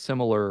 very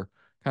similar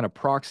kind of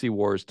proxy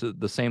wars to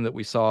the same that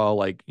we saw,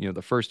 like,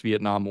 the first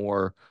Vietnam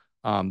War,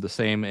 the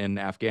same in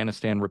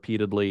Afghanistan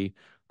repeatedly,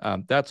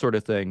 that sort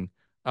of thing.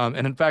 And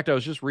in fact, I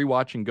was just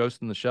rewatching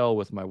Ghost in the Shell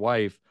with my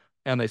wife,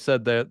 and they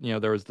said that,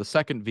 there was the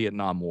second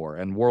Vietnam War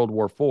and World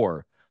War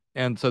IV.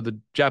 And so the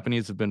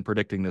Japanese have been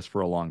predicting this for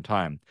a long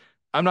time.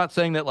 I'm not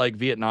saying that like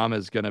Vietnam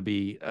is going to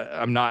be.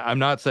 I'm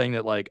not saying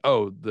that like,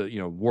 oh, the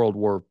World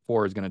War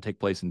IV is going to take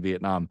place in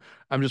Vietnam.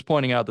 I'm just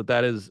pointing out that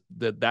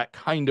that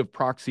kind of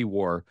proxy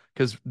war,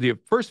 because the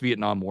first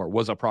Vietnam War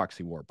was a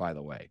proxy war, by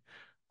the way.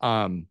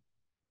 Um,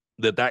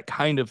 that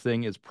kind of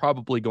thing is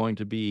probably going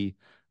to be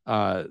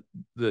the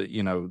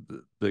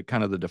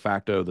kind of the de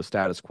facto, the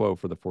status quo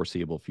for the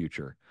foreseeable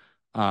future.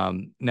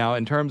 Now,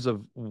 in terms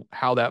of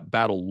how that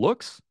battle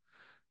looks,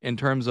 in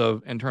terms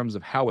of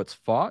how it's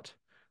fought.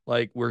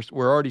 Like we're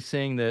already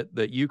seeing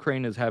that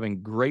Ukraine is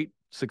having great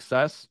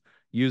success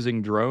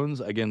using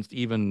drones against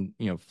even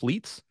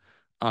fleets.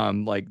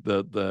 Like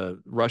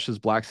the Russia's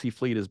Black Sea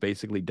Fleet is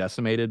basically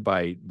decimated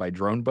by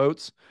drone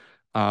boats.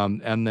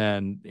 And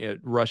then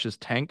Russia's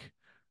tank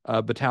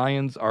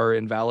battalions are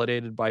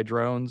invalidated by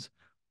drones.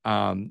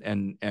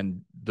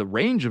 And the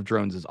range of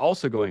drones is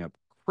also going up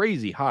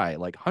crazy high,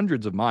 like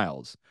hundreds of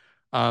miles.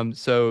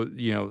 So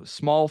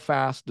small,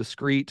 fast,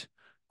 discreet,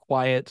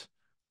 quiet.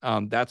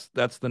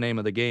 That's the name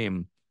of the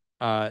game.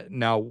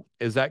 Now,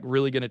 is that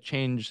really going to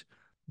change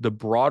the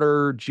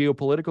broader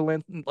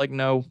geopolitical like,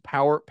 no,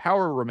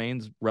 power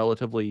remains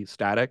relatively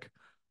static.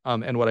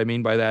 And what I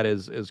mean by that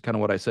is kind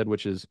of what I said,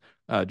 which is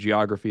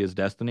geography is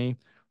destiny.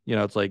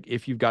 It's like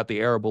if you've got the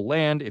arable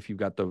land, if you've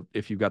got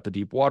the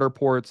deep water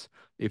ports,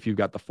 if you've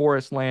got the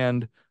forest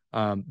land,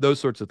 those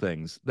sorts of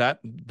things,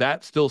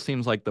 that still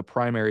seems like the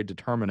primary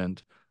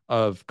determinant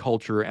of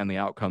culture and the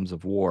outcomes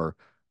of war.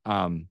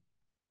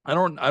 I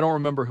don't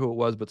remember who it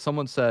was, but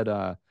someone said,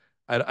 I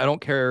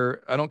don't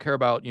care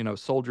about,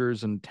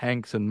 soldiers and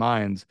tanks and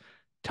mines.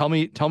 Tell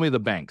me the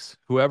banks.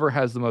 Whoever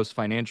has the most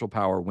financial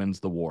power wins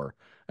the war.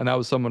 And that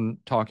was someone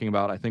talking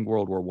about, I think,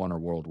 World War I or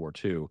World War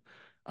II.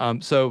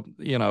 So,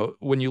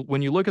 when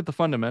you look at the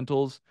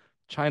fundamentals,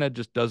 China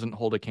just doesn't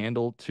hold a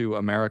candle to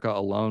America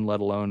alone,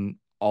 let alone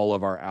all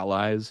of our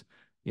allies.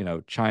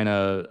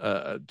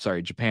 China,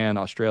 sorry, Japan,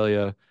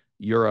 Australia,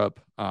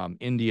 Europe,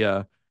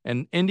 India.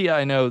 And India,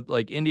 I know,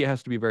 like India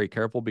has to be very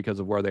careful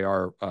because of where they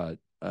are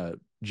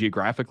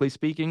geographically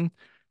speaking.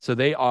 So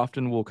they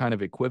often will kind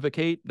of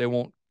equivocate. They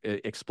won't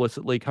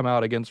explicitly come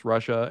out against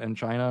Russia and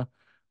China.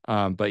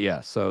 But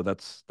yeah, so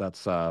that's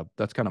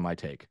kind of my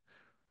take.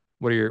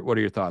 What are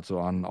your thoughts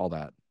on all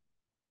that?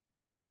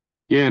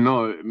 Yeah,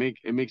 no, it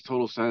makes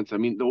total sense. I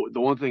mean,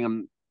 the one thing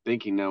I'm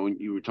thinking now when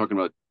you were talking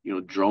about,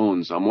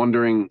 drones, I'm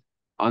wondering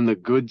on the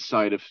good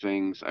side of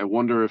things, I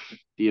wonder if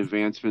the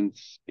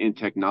advancements in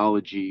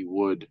technology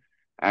would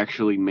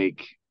actually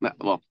make,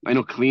 well, I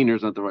know cleaner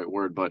is not the right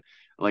word, but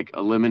like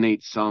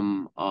eliminate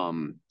some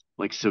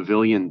like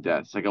civilian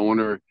deaths. Like I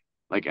wonder,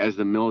 like as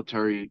the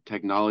military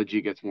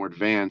technology gets more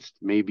advanced,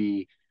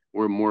 maybe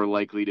we're more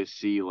likely to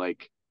see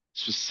like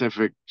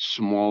specific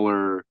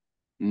smaller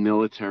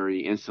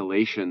military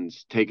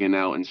installations taken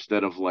out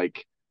instead of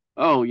like,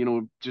 oh,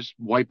 just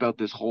wipe out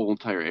this whole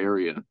entire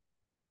area.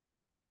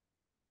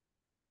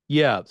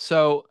 Yeah.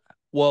 So,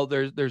 well,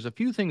 there's a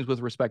few things with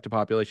respect to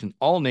population.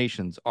 All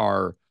nations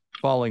are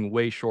falling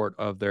way short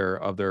of their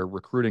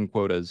recruiting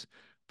quotas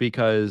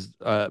because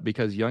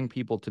young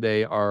people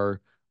today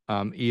are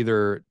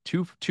either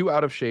too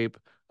out of shape,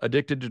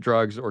 addicted to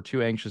drugs, or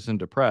too anxious and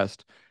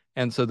depressed.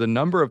 And so the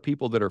number of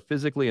people that are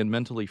physically and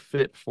mentally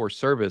fit for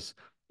service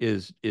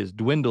is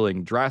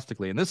dwindling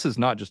drastically. And this is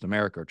not just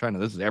America or China.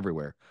 This is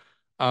everywhere.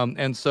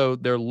 And so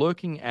they're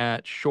looking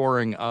at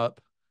shoring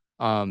up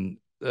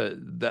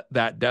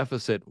that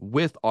deficit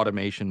with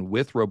automation,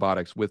 with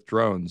robotics, with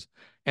drones,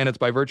 and it's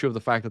by virtue of the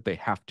fact that they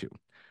have to.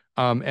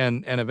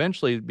 And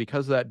eventually,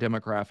 because of that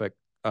demographic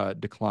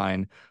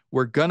decline,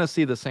 we're gonna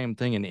see the same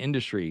thing in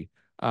industry.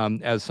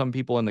 As some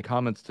people in the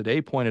comments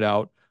today pointed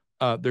out,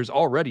 there's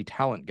already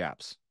talent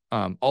gaps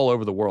all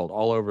over the world,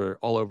 all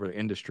over the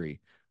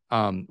industry,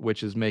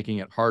 which is making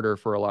it harder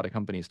for a lot of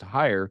companies to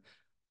hire.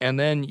 And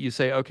then you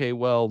say, okay,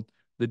 well,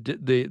 the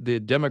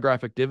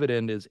demographic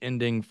dividend is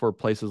ending for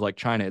places like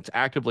China. It's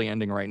actively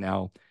ending right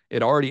now.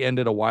 It already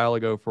ended a while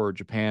ago for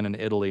Japan and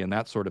Italy and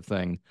that sort of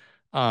thing.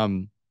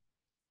 Um,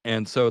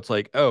 and so it's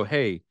like, oh,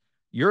 hey,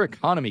 your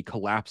economy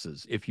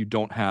collapses if you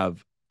don't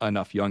have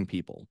enough young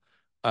people.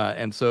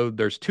 And so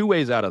there's two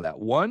ways out of that.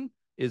 One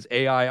is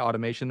AI,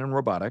 automation, and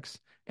robotics,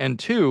 and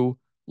two,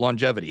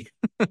 longevity.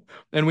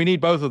 And we need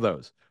both of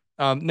those.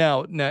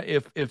 Now,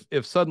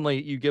 if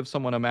suddenly you give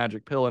someone a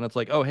magic pill and it's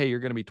like, oh, hey, you're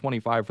going to be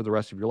 25 for the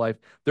rest of your life,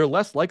 they're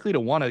less likely to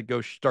want to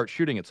go start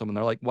shooting at someone.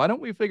 They're like, why don't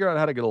we figure out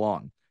how to get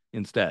along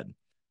instead?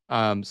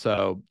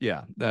 So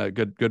yeah,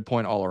 good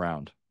point all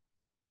around.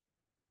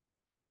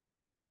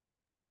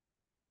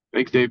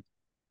 Thanks, Dave.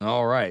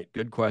 All right,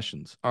 good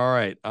questions. All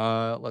right,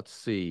 let's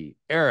see.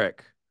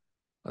 Eric,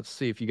 let's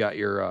see if you got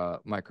your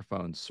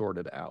microphone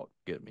sorted out.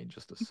 Give me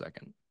just a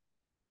second.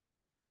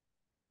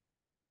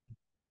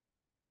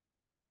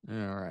 All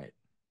right.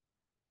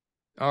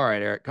 All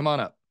right, Eric, come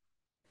on up.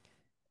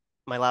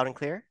 Am I loud and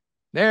clear?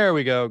 There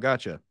we go.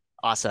 Gotcha.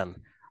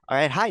 Awesome. All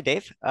right. Hi,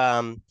 Dave.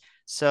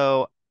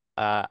 So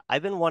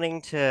I've been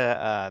wanting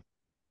to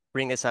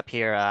bring this up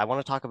here. I want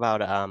to talk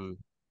about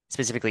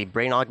specifically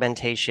brain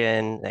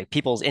augmentation, like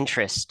people's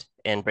interest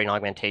in brain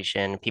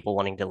augmentation, people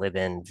wanting to live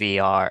in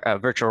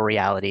VR, virtual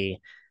reality,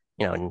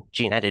 and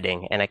gene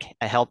editing. And I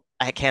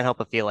can't help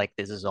but feel like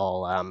this is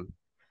all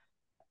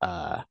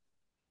uh,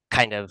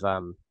 kind of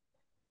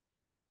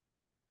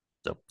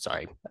so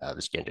sorry, I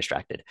was getting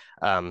distracted.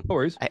 No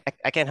worries.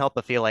 I can't help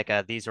but feel like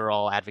these are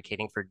all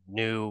advocating for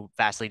new,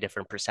 vastly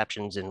different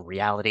perceptions in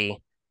reality,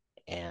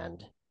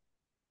 and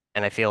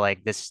I feel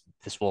like this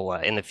will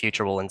in the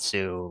future will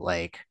ensue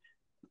like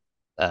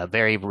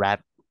very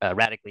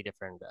radically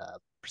different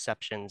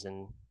perceptions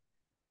and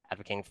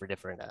advocating for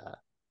different.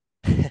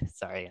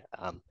 Sorry.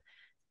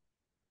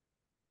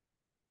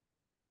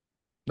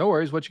 No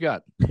worries. What you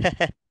got?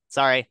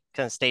 Sorry,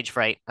 kind of stage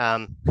fright.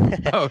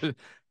 Oh,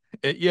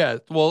 yeah.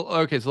 Well,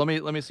 okay. So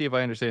let me see if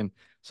I understand.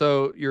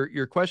 So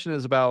your question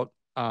is about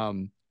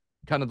kind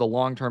of the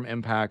long-term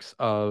impacts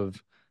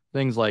of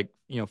things like,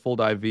 full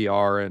dive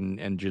VR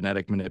and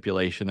genetic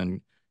manipulation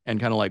and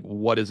kind of like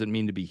what does it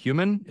mean to be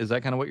human? Is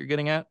that kind of what you're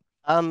getting at?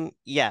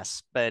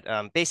 Yes, but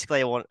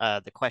basically, I want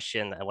the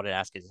question I wanted to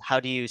ask is,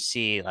 how do you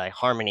see like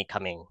harmony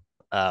coming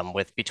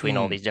with between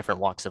all Hmm. these different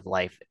walks of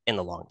life in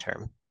the long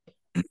term?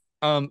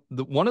 One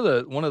of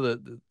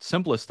the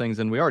simplest things,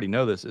 and we already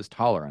know this, is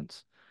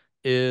tolerance.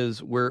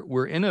 Is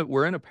we're in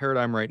a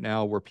paradigm right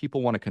now where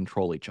people want to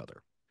control each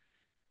other.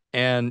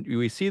 And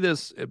we see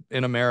this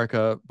in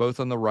America,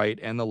 both on the right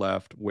and the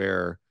left,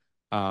 where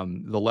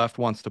the left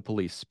wants to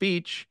police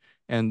speech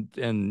and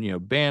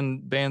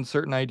ban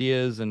certain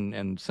ideas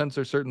and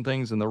censor certain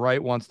things, and the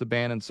right wants to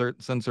ban and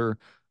censor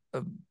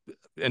uh,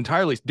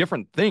 entirely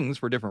different things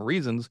for different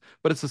reasons,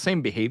 but it's the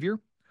same behavior.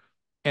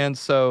 And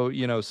so,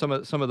 some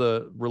of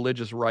the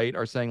religious right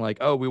are saying like,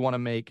 oh, we want to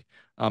make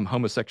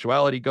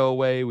homosexuality go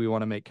away. We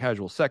want to make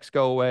casual sex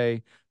go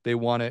away. They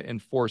want to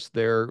enforce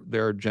their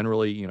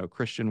generally,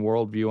 Christian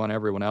worldview on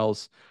everyone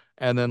else.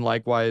 And then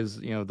likewise,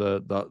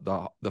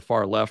 the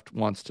far left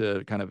wants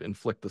to kind of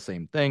inflict the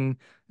same thing,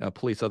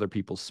 police other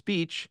people's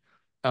speech,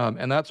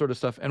 and that sort of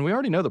stuff. And we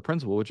already know the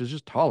principle, which is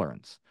just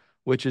tolerance,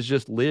 which is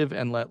just live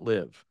and let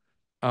live.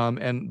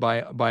 And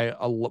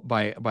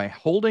by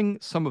holding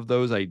some of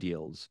those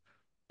ideals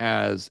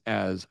as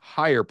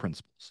higher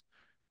principles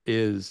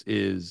is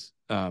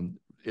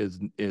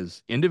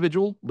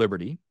individual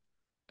liberty,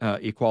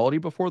 equality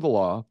before the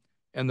law,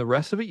 and the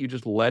rest of it you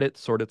just let it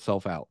sort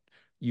itself out.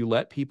 You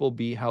let people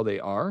be how they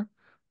are.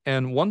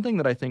 And one thing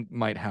that I think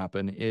might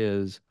happen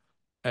is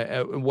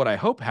what I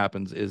hope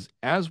happens is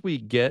as we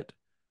get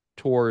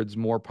towards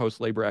more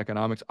post-labor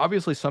economics,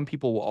 obviously some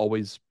people will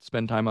always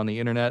spend time on the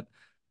internet,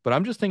 but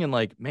I'm just thinking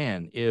like,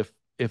 man, if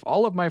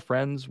all of my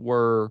friends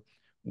were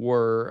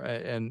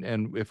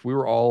and if we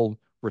were all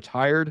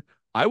retired,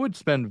 I would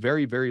spend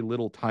very, very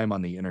little time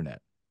on the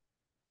internet.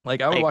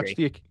 Like I I would watch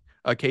agree. the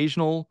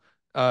occasional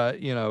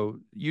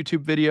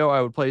YouTube video.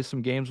 I would play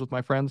some games with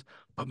my friends,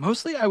 but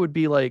mostly I would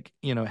be like,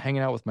 hanging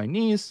out with my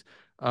niece.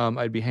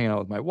 I'd be hanging out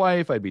with my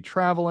wife. I'd be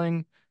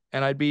traveling.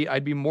 and I'd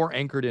be more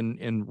anchored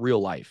in real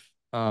life.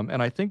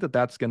 And I think that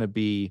that's going to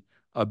be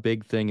a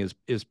big thing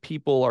is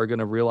people are going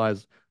to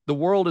realize the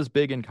world is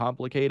big and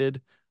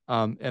complicated.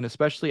 And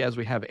especially as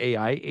we have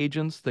AI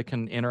agents that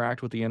can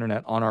interact with the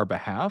internet on our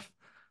behalf,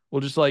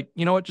 we'll just like,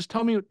 you know what, just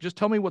tell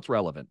me what's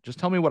relevant. Just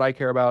tell me what I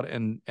care about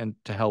and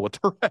to hell with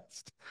the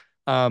rest.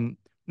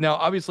 Now,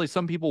 obviously,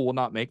 some people will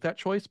not make that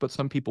choice, but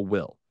some people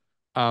will.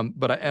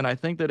 And I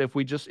think that if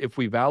we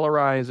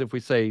valorize, if we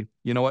say,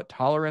 you know what,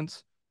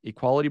 tolerance,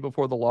 equality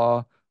before the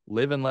law,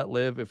 live and let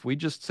live, if we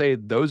just say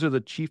those are the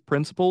chief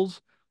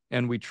principles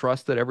and we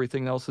trust that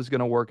everything else is going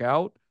to work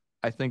out,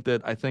 I think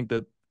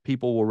that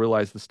people will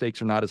realize the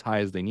stakes are not as high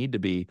as they need to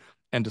be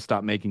and to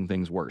stop making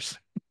things worse.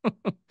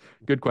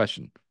 Good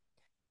question.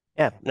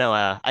 Yeah, no,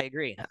 I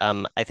agree.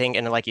 I think,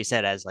 and like you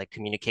said, as like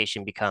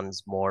communication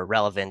becomes more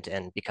relevant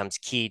and becomes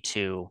key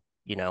to,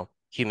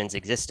 humans'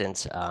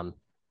 existence,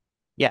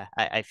 yeah,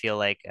 I feel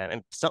like,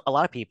 and so a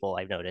lot of people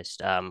I've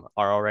noticed, are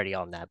already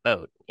on that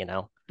boat.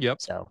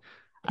 Yep. So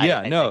Yeah,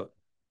 I think, no.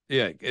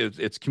 Yeah,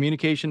 it's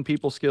communication,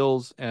 people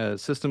skills,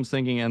 systems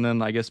thinking, and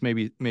then I guess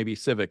maybe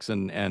civics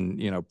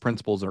and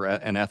principles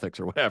and ethics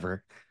or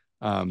whatever.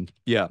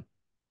 Yeah,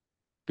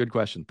 good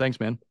question. Thanks,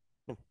 man.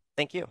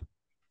 thank you.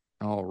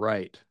 All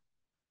right.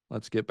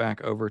 Let's get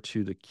back over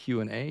to the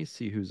Q&A,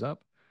 see who's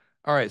up.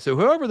 All right, so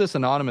whoever this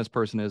anonymous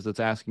person is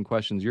that's asking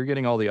questions, you're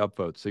getting all the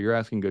upvotes, so you're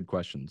asking good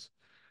questions.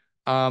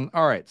 All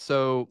right,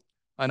 so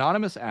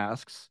Anonymous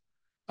asks,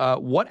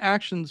 what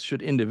actions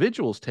should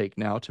individuals take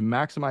now to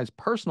maximize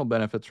personal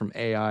benefits from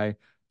AI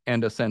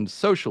and ascend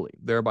socially,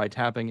 thereby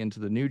tapping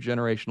into the new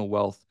generational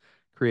wealth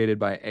created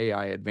by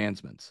AI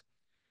advancements?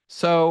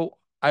 So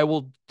I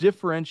will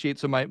differentiate.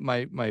 So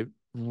my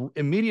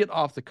immediate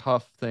off the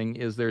cuff thing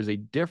is there's a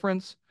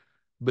difference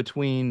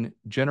between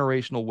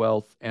generational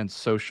wealth and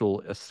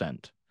social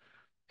ascent.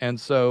 And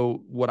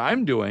so what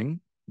I'm doing,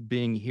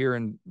 being here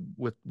and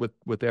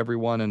with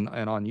everyone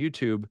and on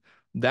YouTube,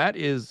 that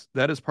is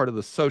part of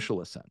the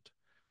social ascent.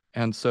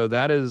 And so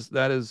that is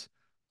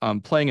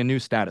playing a new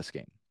status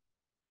game.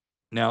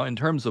 Now, in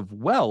terms of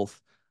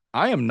wealth,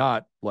 I am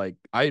not like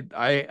I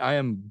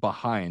am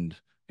behind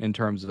in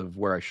terms of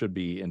where I should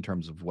be in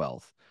terms of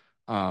wealth.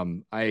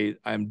 I'm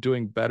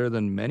doing better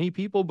than many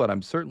people, but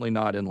I'm certainly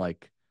not in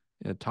like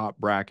a top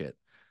bracket.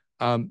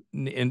 And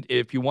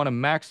if you want to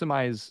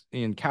maximize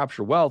and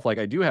capture wealth, like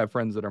I do have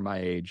friends that are my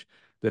age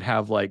that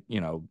have like,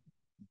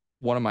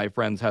 one of my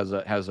friends has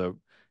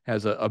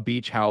a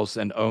beach house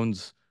and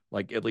owns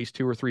like at least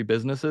two or three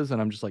businesses,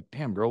 and I'm just like,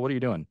 damn girl, what are you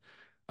doing?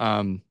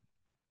 Um,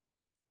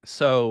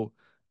 so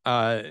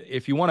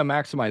if you want to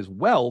maximize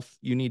wealth,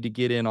 you need to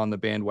get in on the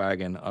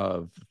bandwagon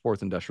of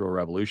fourth industrial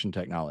revolution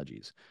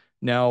technologies.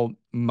 Now,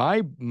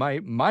 my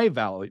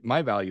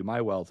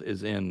wealth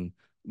is in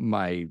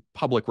my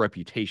public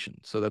reputation.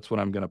 So that's what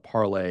I'm going to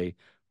parlay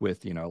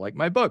with, like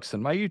my books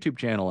and my YouTube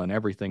channel and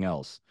everything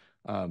else.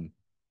 Um,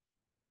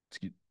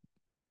 excuse,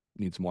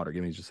 need some water.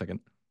 Give me just a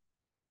second.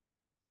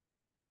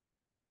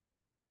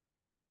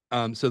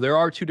 So there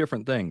are two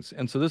different things.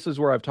 And so this is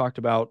where I've talked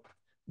about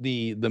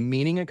the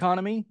meaning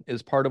economy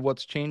is part of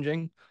what's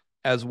changing,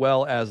 as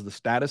well as the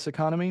status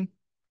economy.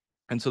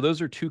 And so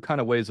those are two kind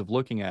of ways of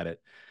looking at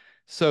it.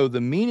 So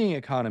the meaning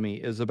economy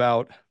is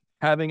about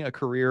having a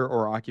career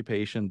or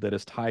occupation that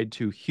is tied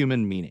to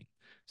human meaning.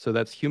 So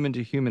that's human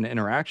to human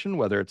interaction,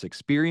 whether it's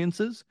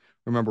experiences,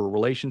 remember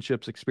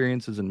relationships,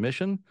 experiences, and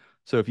mission.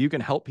 So if you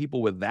can help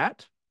people with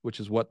that,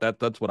 which is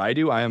that's what I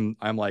do. I'm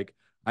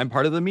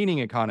part of the meaning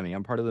economy.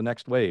 I'm part of the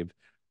next wave.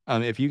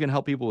 If you can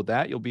help people with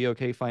that, you'll be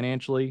okay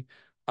financially.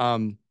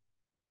 Um,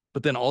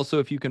 but then also,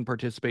 if you can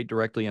participate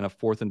directly in a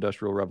fourth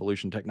industrial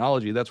revolution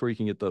technology, that's where you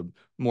can get the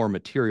more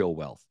material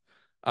wealth.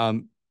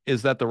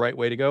 Is that the right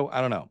way to go?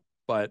 I don't know,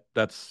 but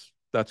that's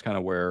kind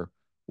of where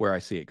I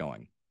see it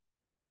going.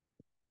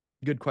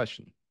 Good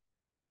question.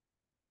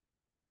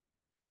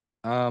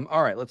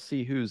 All right, let's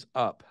see who's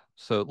up.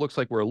 So it looks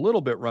like we're a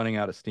little bit running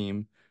out of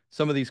steam.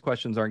 Some of these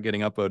questions aren't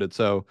getting upvoted,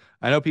 so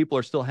I know people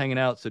are still hanging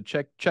out. So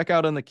check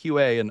out on the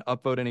QA and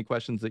upvote any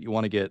questions that you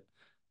want to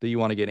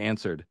get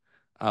answered.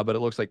 But it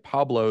looks like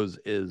Pablo's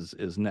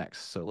is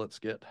next. So let's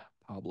get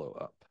Pablo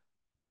up.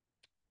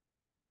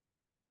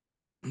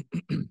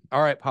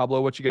 All right, Pablo,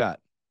 what you got?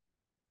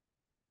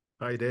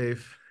 Hi,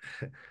 Dave.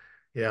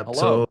 Yeah, so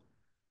Hello.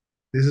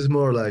 this is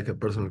more like a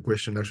personal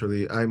question,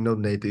 actually. I'm not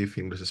native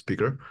English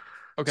speaker.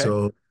 Okay.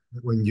 So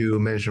when you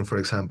mention, for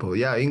example,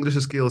 yeah, English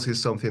skills is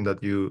something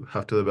that you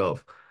have to develop.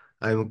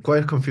 I'm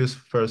quite confused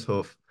first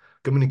of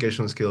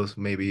communication skills,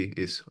 maybe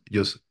is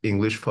just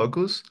English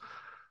focus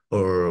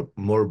or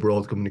more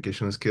broad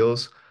communication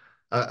skills.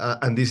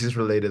 And this is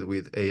related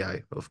with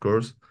AI, of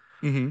course.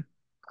 Mm-hmm.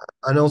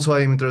 And also,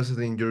 I'm interested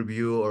in your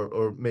view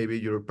or maybe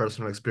your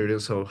personal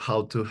experience of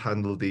how to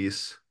handle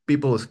these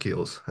people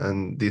skills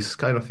and these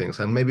kind of things,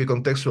 and maybe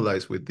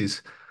contextualize with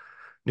these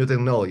new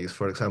technologies.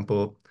 For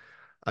example,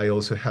 I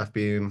also have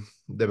been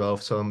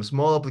developed some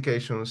small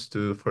applications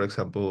to, for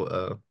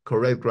example,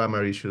 correct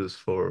grammar issues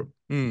for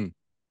Mm.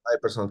 my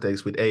personal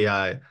takes with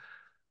AI,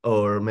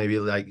 or maybe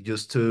like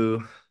just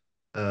to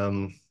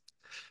um,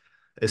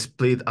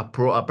 split a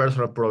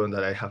personal problem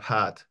that I have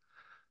had.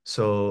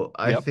 So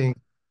I Yep. think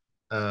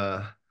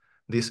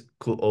this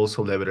could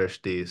also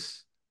leverage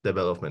this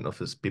development of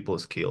his people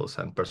skills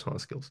and personal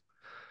skills.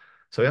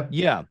 So yeah.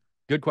 Yeah.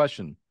 Good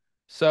question.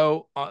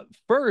 So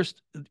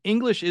first,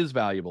 English is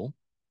valuable.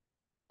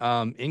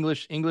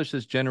 English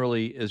is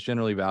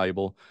generally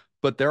valuable,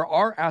 but there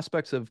are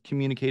aspects of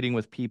communicating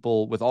with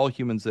people, with all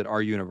humans, that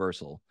are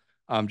universal.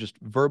 Just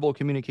verbal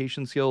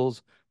communication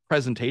skills,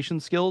 presentation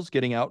skills,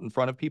 getting out in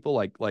front of people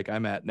like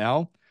I'm at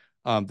now.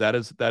 That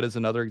is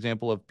another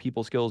example of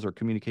people skills or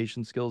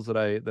communication skills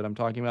that I'm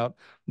talking about.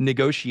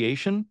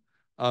 Negotiation.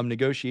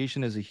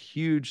 Negotiation is a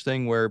huge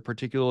thing where,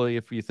 particularly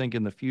if you think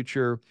in the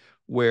future,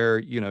 where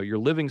your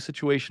living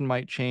situation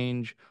might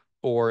change,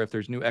 or if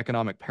there's new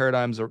economic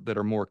paradigms that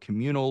are more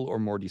communal or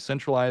more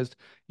decentralized,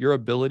 your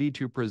ability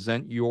to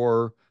present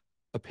your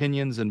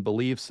opinions and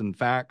beliefs and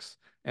facts,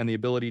 and the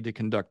ability to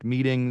conduct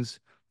meetings,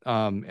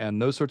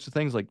 and those sorts of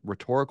things, like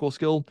rhetorical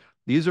skill,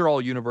 these are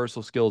all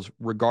universal skills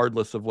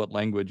regardless of what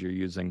language you're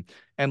using.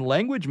 And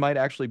language might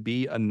actually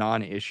be a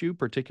non-issue,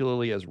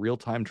 particularly as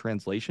real-time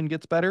translation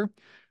gets better,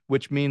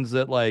 which means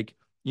that, like,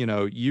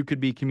 you could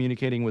be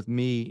communicating with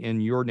me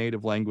in your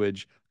native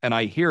language and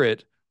I hear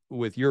it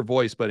with your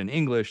voice but in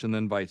English, and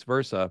then vice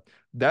versa.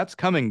 That's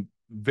coming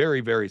very,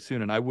 very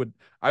soon. And I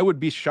would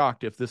be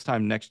shocked if this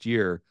time next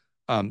year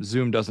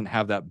Zoom doesn't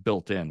have that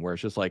built in, where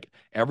it's just like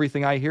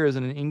everything I hear is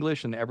in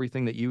English and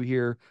everything that you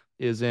hear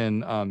is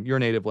in your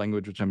native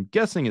language, which I'm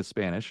guessing is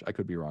Spanish. I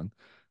could be wrong.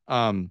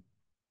 Um,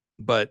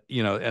 but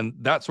and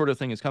that sort of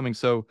thing is coming.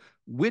 So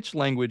which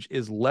language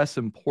is less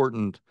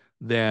important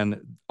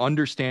than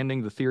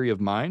understanding the theory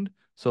of mind?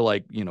 So,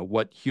 like,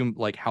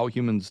 like how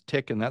humans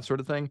tick and that sort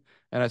of thing.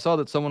 And I saw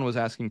that someone was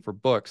asking for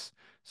books.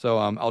 So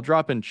I'll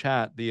drop in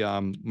chat the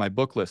my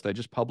book list. I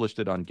just published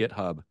it on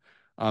GitHub.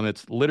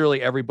 It's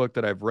literally every book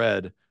that I've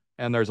read,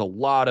 and there's a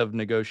lot of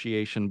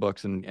negotiation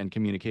books and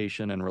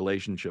communication and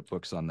relationship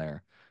books on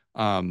there.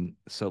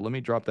 So let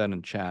me drop that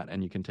in chat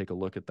and you can take a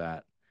look at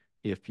that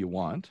if you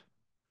want.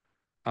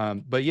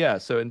 But yeah,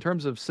 so in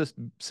terms of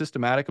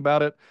systematic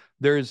about it,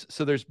 there's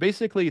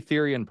basically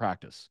theory and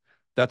practice.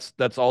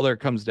 That's all there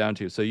comes down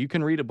to. So you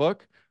can read a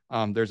book.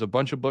 There's a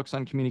bunch of books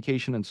on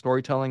communication and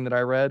storytelling that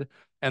I read,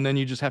 and then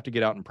you just have to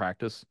get out and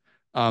practice.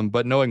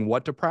 But knowing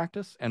what to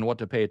practice and what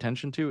to pay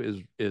attention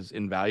to is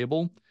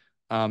invaluable.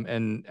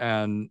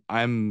 And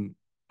I'm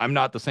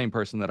not the same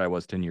person that I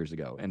was 10 years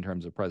ago in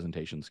terms of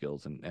presentation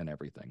skills and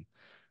everything.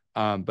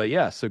 But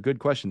yeah, so good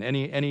question.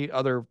 Any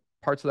other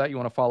parts of that you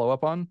want to follow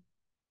up on?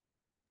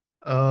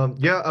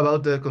 Yeah,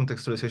 about the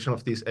contextualization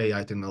of these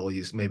AI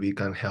technologies, maybe it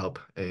can help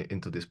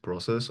into this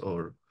process,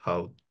 or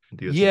how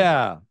do you think?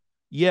 Yeah.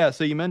 Yeah.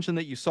 So you mentioned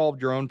that you solved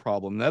your own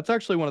problem. That's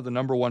actually one of the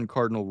number one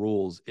cardinal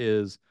rules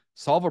is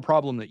solve a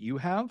problem that you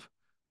have.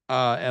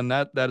 And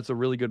that is a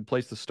really good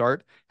place to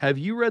start. Have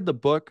you read the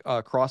book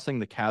Crossing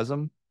the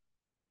Chasm?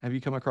 Have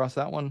you come across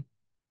that one?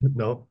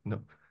 No,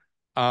 no.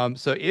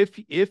 So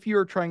if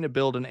you're trying to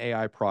build an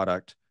AI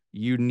product,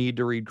 you need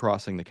to read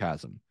Crossing the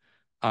Chasm.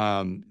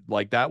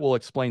 Like that will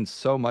explain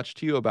so much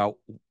to you about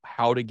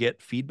how to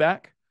get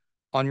feedback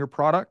on your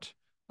product.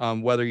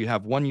 Whether you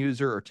have one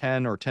user or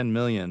 10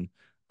 million,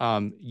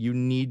 you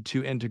need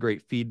to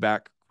integrate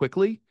feedback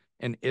quickly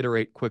and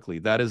iterate quickly.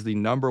 That is the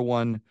number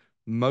one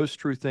most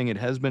true thing. It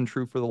has been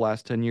true for the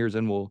last 10 years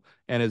and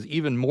is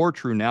even more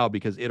true now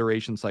because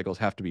iteration cycles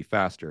have to be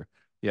faster.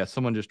 Yeah,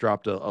 someone just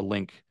dropped a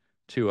link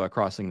to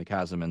Crossing the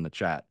Chasm in the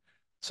chat.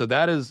 So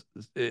that is,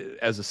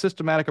 as a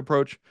systematic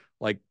approach,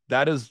 like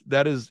that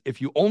is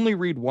if you only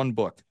read one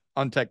book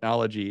on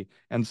technology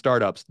and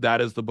startups, that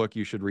is the book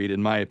you should read,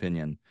 in my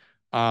opinion.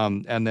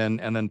 And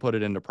then put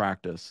it into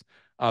practice.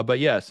 But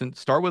yes, and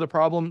start with a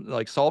problem,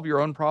 like solve your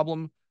own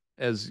problem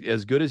as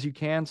good as you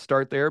can.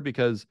 Start there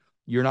because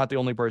you're not the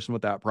only person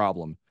with that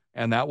problem,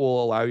 and that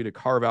will allow you to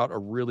carve out a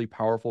really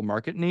powerful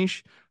market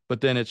niche.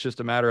 But then it's just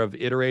a matter of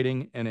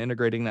iterating and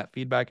integrating that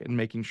feedback and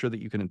making sure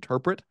that you can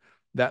interpret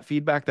that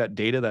feedback, that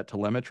data, that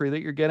telemetry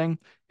that you're getting,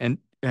 and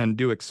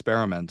do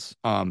experiments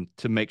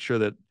to make sure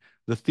that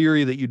the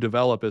theory that you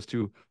develop as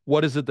to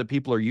what is it that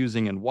people are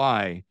using and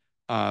why,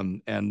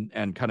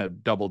 and kind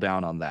of double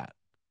down on that.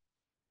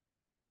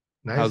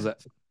 How's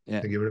Nice. that?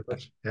 Yeah, Thank you very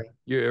much. Yeah.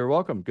 you're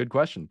welcome. Good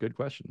question. Good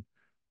question.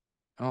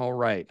 All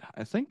right.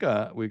 I think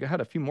we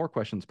had a few more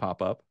questions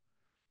pop up.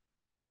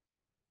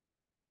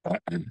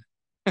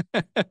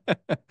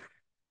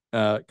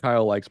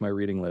 Kyle likes my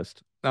reading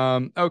list.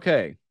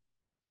 Okay.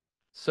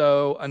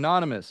 So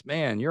anonymous,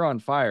 man, you're on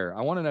fire.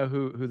 I want to know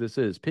who this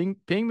is. Ping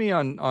me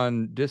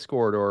on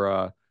Discord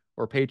or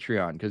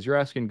Patreon because you're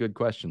asking good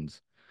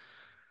questions.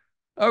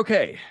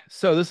 Okay,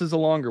 so this is a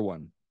longer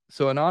one.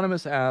 So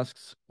Anonymous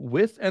asks,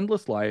 with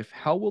endless life,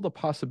 how will the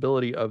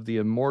possibility of the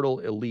immortal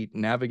elite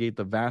navigate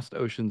the vast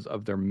oceans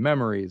of their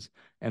memories,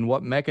 and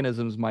what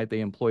mechanisms might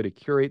they employ to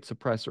curate,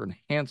 suppress, or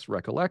enhance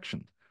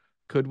recollection?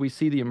 Could we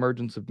see the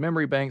emergence of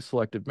memory banks,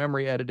 selective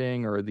memory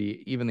editing, or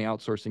even the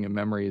outsourcing of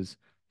memories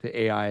to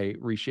AI,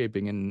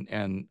 reshaping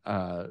and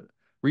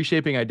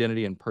reshaping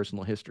identity and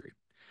personal history?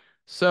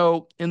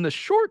 So in the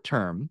short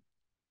term,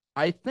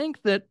 I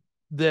think that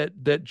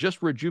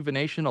just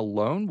rejuvenation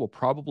alone will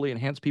probably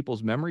enhance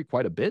people's memory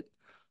quite a bit.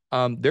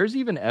 There's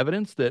even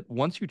evidence that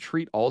once you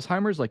treat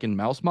Alzheimer's, like in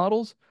mouse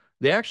models,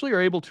 they actually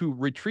are able to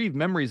retrieve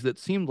memories that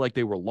seemed like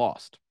they were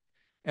lost.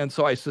 And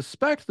so I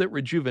suspect that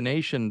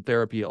rejuvenation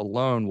therapy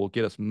alone will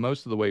get us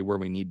most of the way where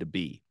we need to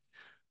be.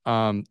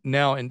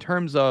 Now, in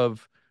terms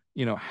of,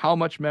 how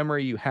much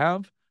memory you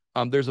have,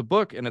 there's a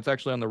book, and it's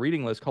actually on the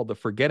reading list, called The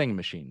Forgetting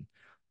Machine.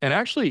 And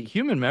actually,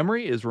 human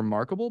memory is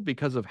remarkable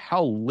because of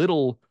how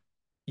little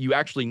you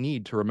actually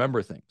need to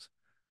remember things.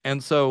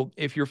 And so,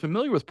 if you're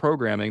familiar with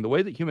programming, the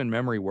way that human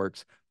memory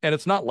works, and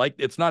it's not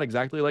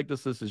exactly like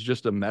this is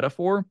just a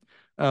metaphor,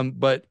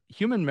 but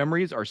human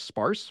memories are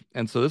sparse.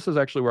 And so, this is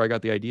actually where I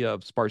got the idea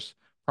of sparse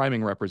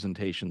priming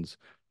representations,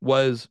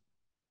 was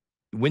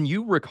when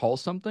you recall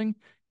something,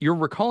 you're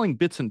recalling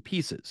bits and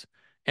pieces.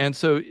 And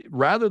so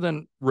rather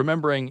than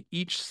remembering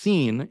each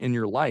scene in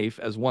your life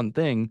as one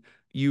thing,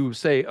 you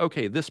say,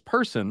 okay, this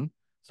person,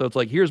 so it's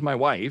like, here's my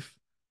wife,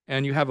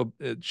 and you have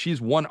she's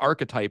one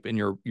archetype in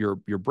your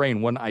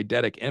brain, one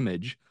eidetic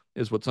image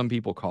is what some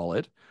people call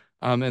it.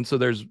 And so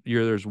there's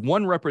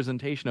one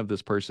representation of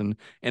this person,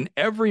 and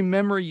every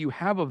memory you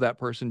have of that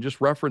person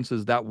just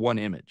references that one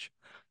image.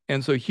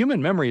 And so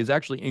human memory is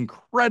actually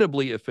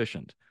incredibly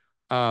efficient.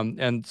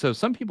 And so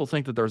some people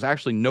think that there's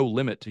actually no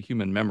limit to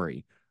human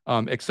memory,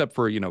 except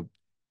for,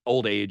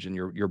 old age and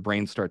your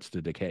brain starts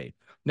to decay.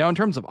 Now, in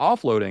terms of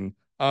offloading,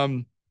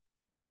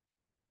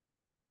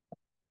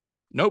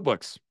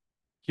 notebooks.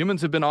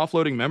 Humans have been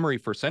offloading memory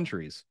for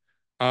centuries.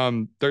 I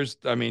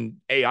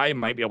mean, AI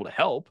might be able to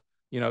help.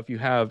 If you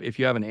have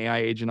an AI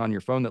agent on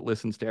your phone that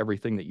listens to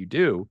everything that you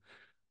do.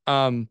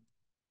 Um,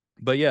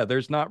 but yeah,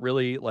 there's not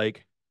really,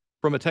 like,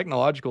 from a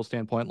technological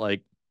standpoint,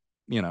 like,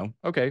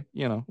 okay,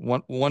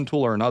 one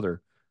tool or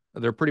another.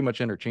 They're pretty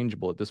much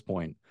interchangeable at this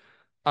point.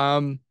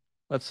 Um,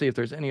 let's see if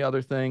there's any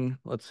other thing.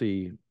 Let's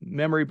see.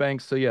 Memory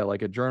banks. So yeah,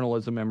 like a journal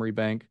is a memory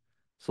bank.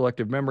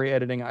 Selective memory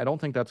editing. I don't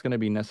think that's going to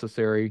be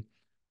necessary.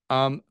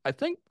 I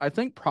think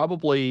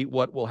probably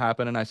what will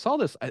happen, and I saw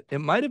this,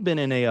 it might have been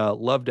in a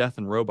Love, Death,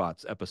 and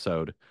Robots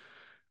episode.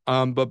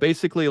 But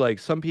basically, like,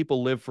 some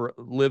people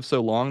live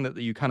so long that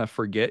you kind of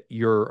forget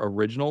your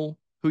original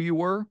who you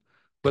were.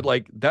 But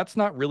like that's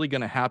not really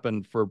going to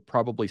happen for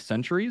probably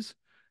centuries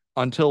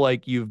until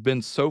like you've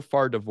been so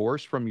far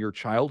divorced from your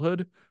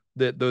childhood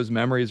that those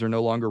memories are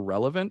no longer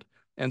relevant.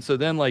 And so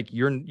then like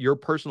your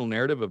personal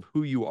narrative of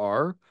who you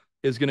are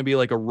is going to be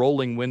like a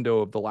rolling window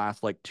of the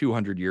last like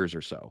 200 years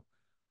or so.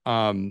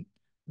 Um,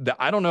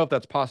 I don't know if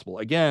that's possible.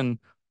 Again,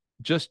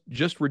 just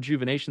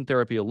rejuvenation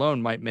therapy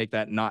alone might make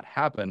that not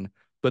happen.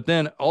 But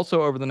then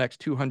also over the next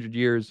 200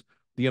 years,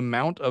 the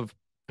amount of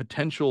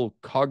potential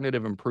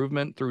cognitive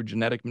improvement through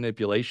genetic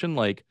manipulation,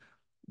 like,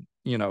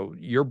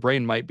 your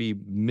brain might be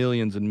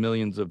millions and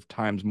millions of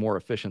times more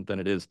efficient than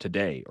it is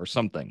today or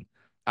something.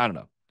 I don't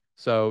know.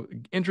 So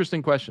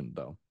interesting question,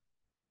 though.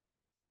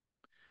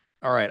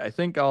 All right, I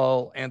think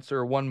I'll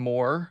answer one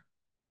more.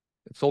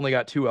 It's only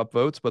got 2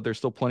 upvotes, but there's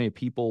still plenty of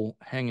people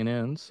hanging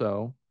in,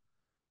 so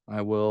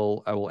I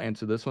will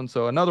answer this one.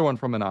 So another one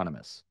from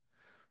Anonymous.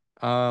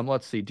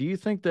 Let's see. Do you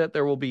think that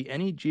there will be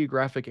any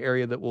geographic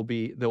area that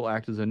will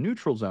act as a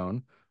neutral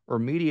zone or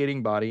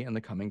mediating body in the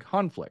coming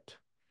conflict?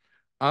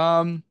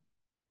 I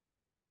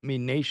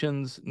mean,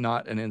 nations,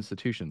 not an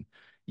institution.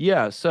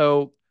 Yeah,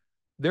 so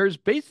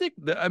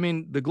I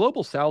mean, the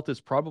global south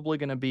is probably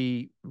going to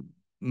be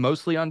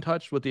mostly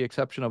untouched with the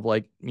exception of,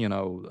 like,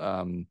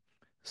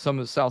 some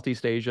of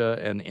Southeast Asia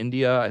and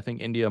India. I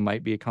think India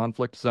might be a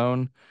conflict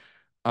zone.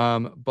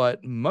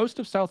 But most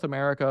of South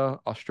America,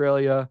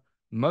 Australia,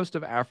 most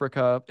of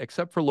Africa,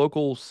 except for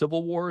local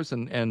civil wars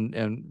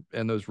and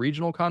those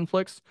regional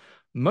conflicts,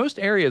 most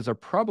areas are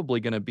probably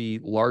going to be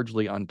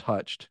largely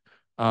untouched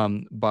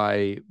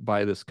by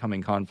this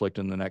coming conflict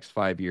in the next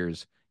 5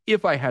 years,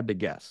 if I had to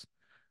guess.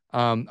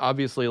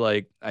 Obviously,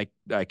 like,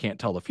 I can't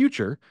tell the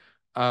future.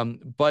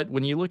 But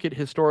when you look at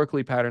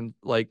historically patterned,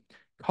 like,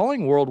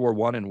 calling World War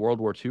I and World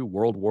War II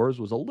world wars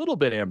was a little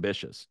bit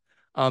ambitious.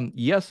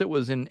 Yes, it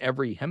was in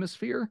every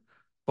hemisphere,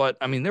 but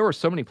I mean, there were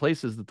so many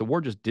places that the war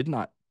just did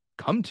not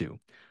come to.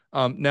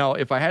 Now,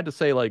 if I had to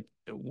say, like,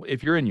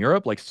 if you're in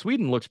Europe, like,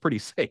 Sweden looks pretty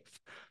safe.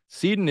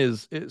 Sweden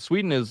is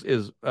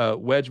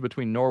wedged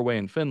between Norway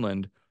and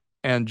Finland,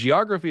 and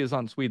geography is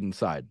on Sweden's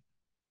side.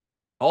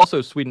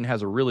 Also, Sweden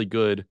has a really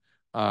good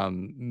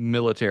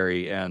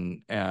military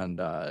and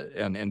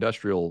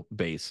industrial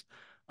base.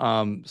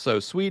 So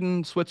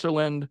Sweden,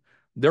 Switzerland,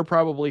 they're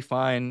probably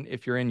fine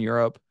if you're in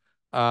Europe,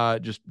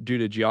 just due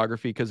to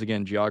geography, because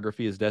again,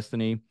 geography is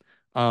destiny.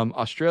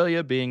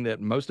 Australia, being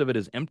that most of it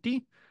is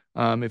empty.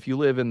 If you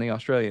live in the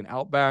Australian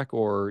outback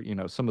or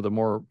some of the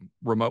more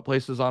remote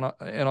places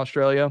in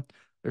Australia,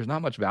 there's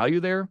not much value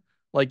there.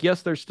 Like,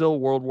 yes, there's still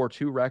World War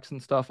II wrecks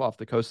and stuff off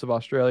the coast of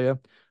Australia,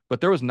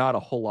 but there was not a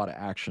whole lot of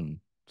action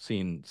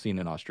seen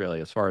in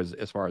Australia as far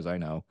as I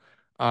know.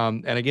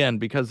 And again,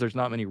 because there's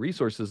not many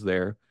resources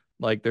there,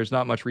 like, there's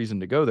not much reason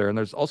to go there, and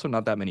there's also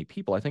not that many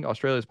people. I think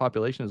Australia's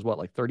population is what,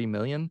 like 30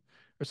 million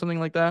or something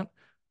like that.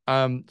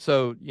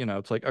 So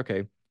it's like,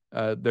 okay,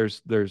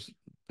 there's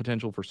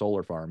potential for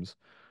solar farms.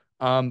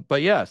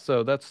 But yeah,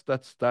 so that's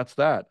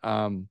that.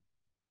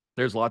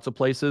 There's lots of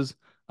places,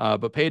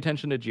 but pay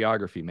attention to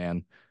geography,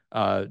 man.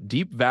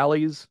 Deep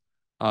valleys,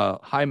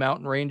 high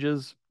mountain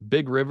ranges,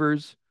 big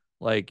rivers,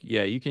 like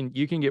yeah, you can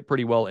get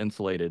pretty well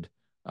insulated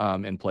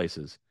in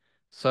places.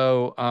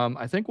 So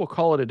I think we'll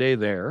call it a day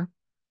there.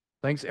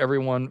 Thanks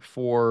everyone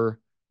for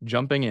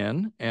jumping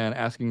in and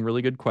asking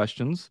really good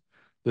questions.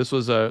 This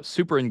was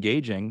super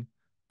engaging.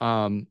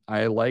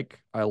 I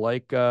like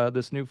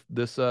this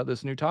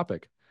new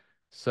topic.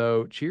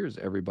 So cheers,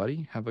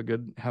 everybody. Have a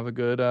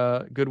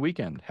good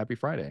weekend. Happy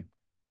Friday.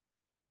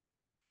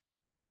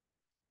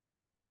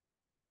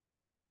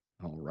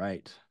 All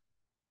right.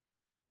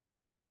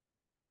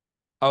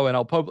 Oh, and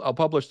I'll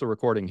publish the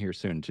recording here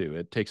soon too.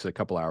 It takes a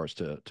couple hours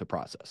to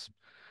process.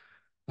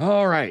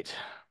 All right.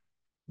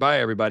 Bye,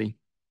 everybody.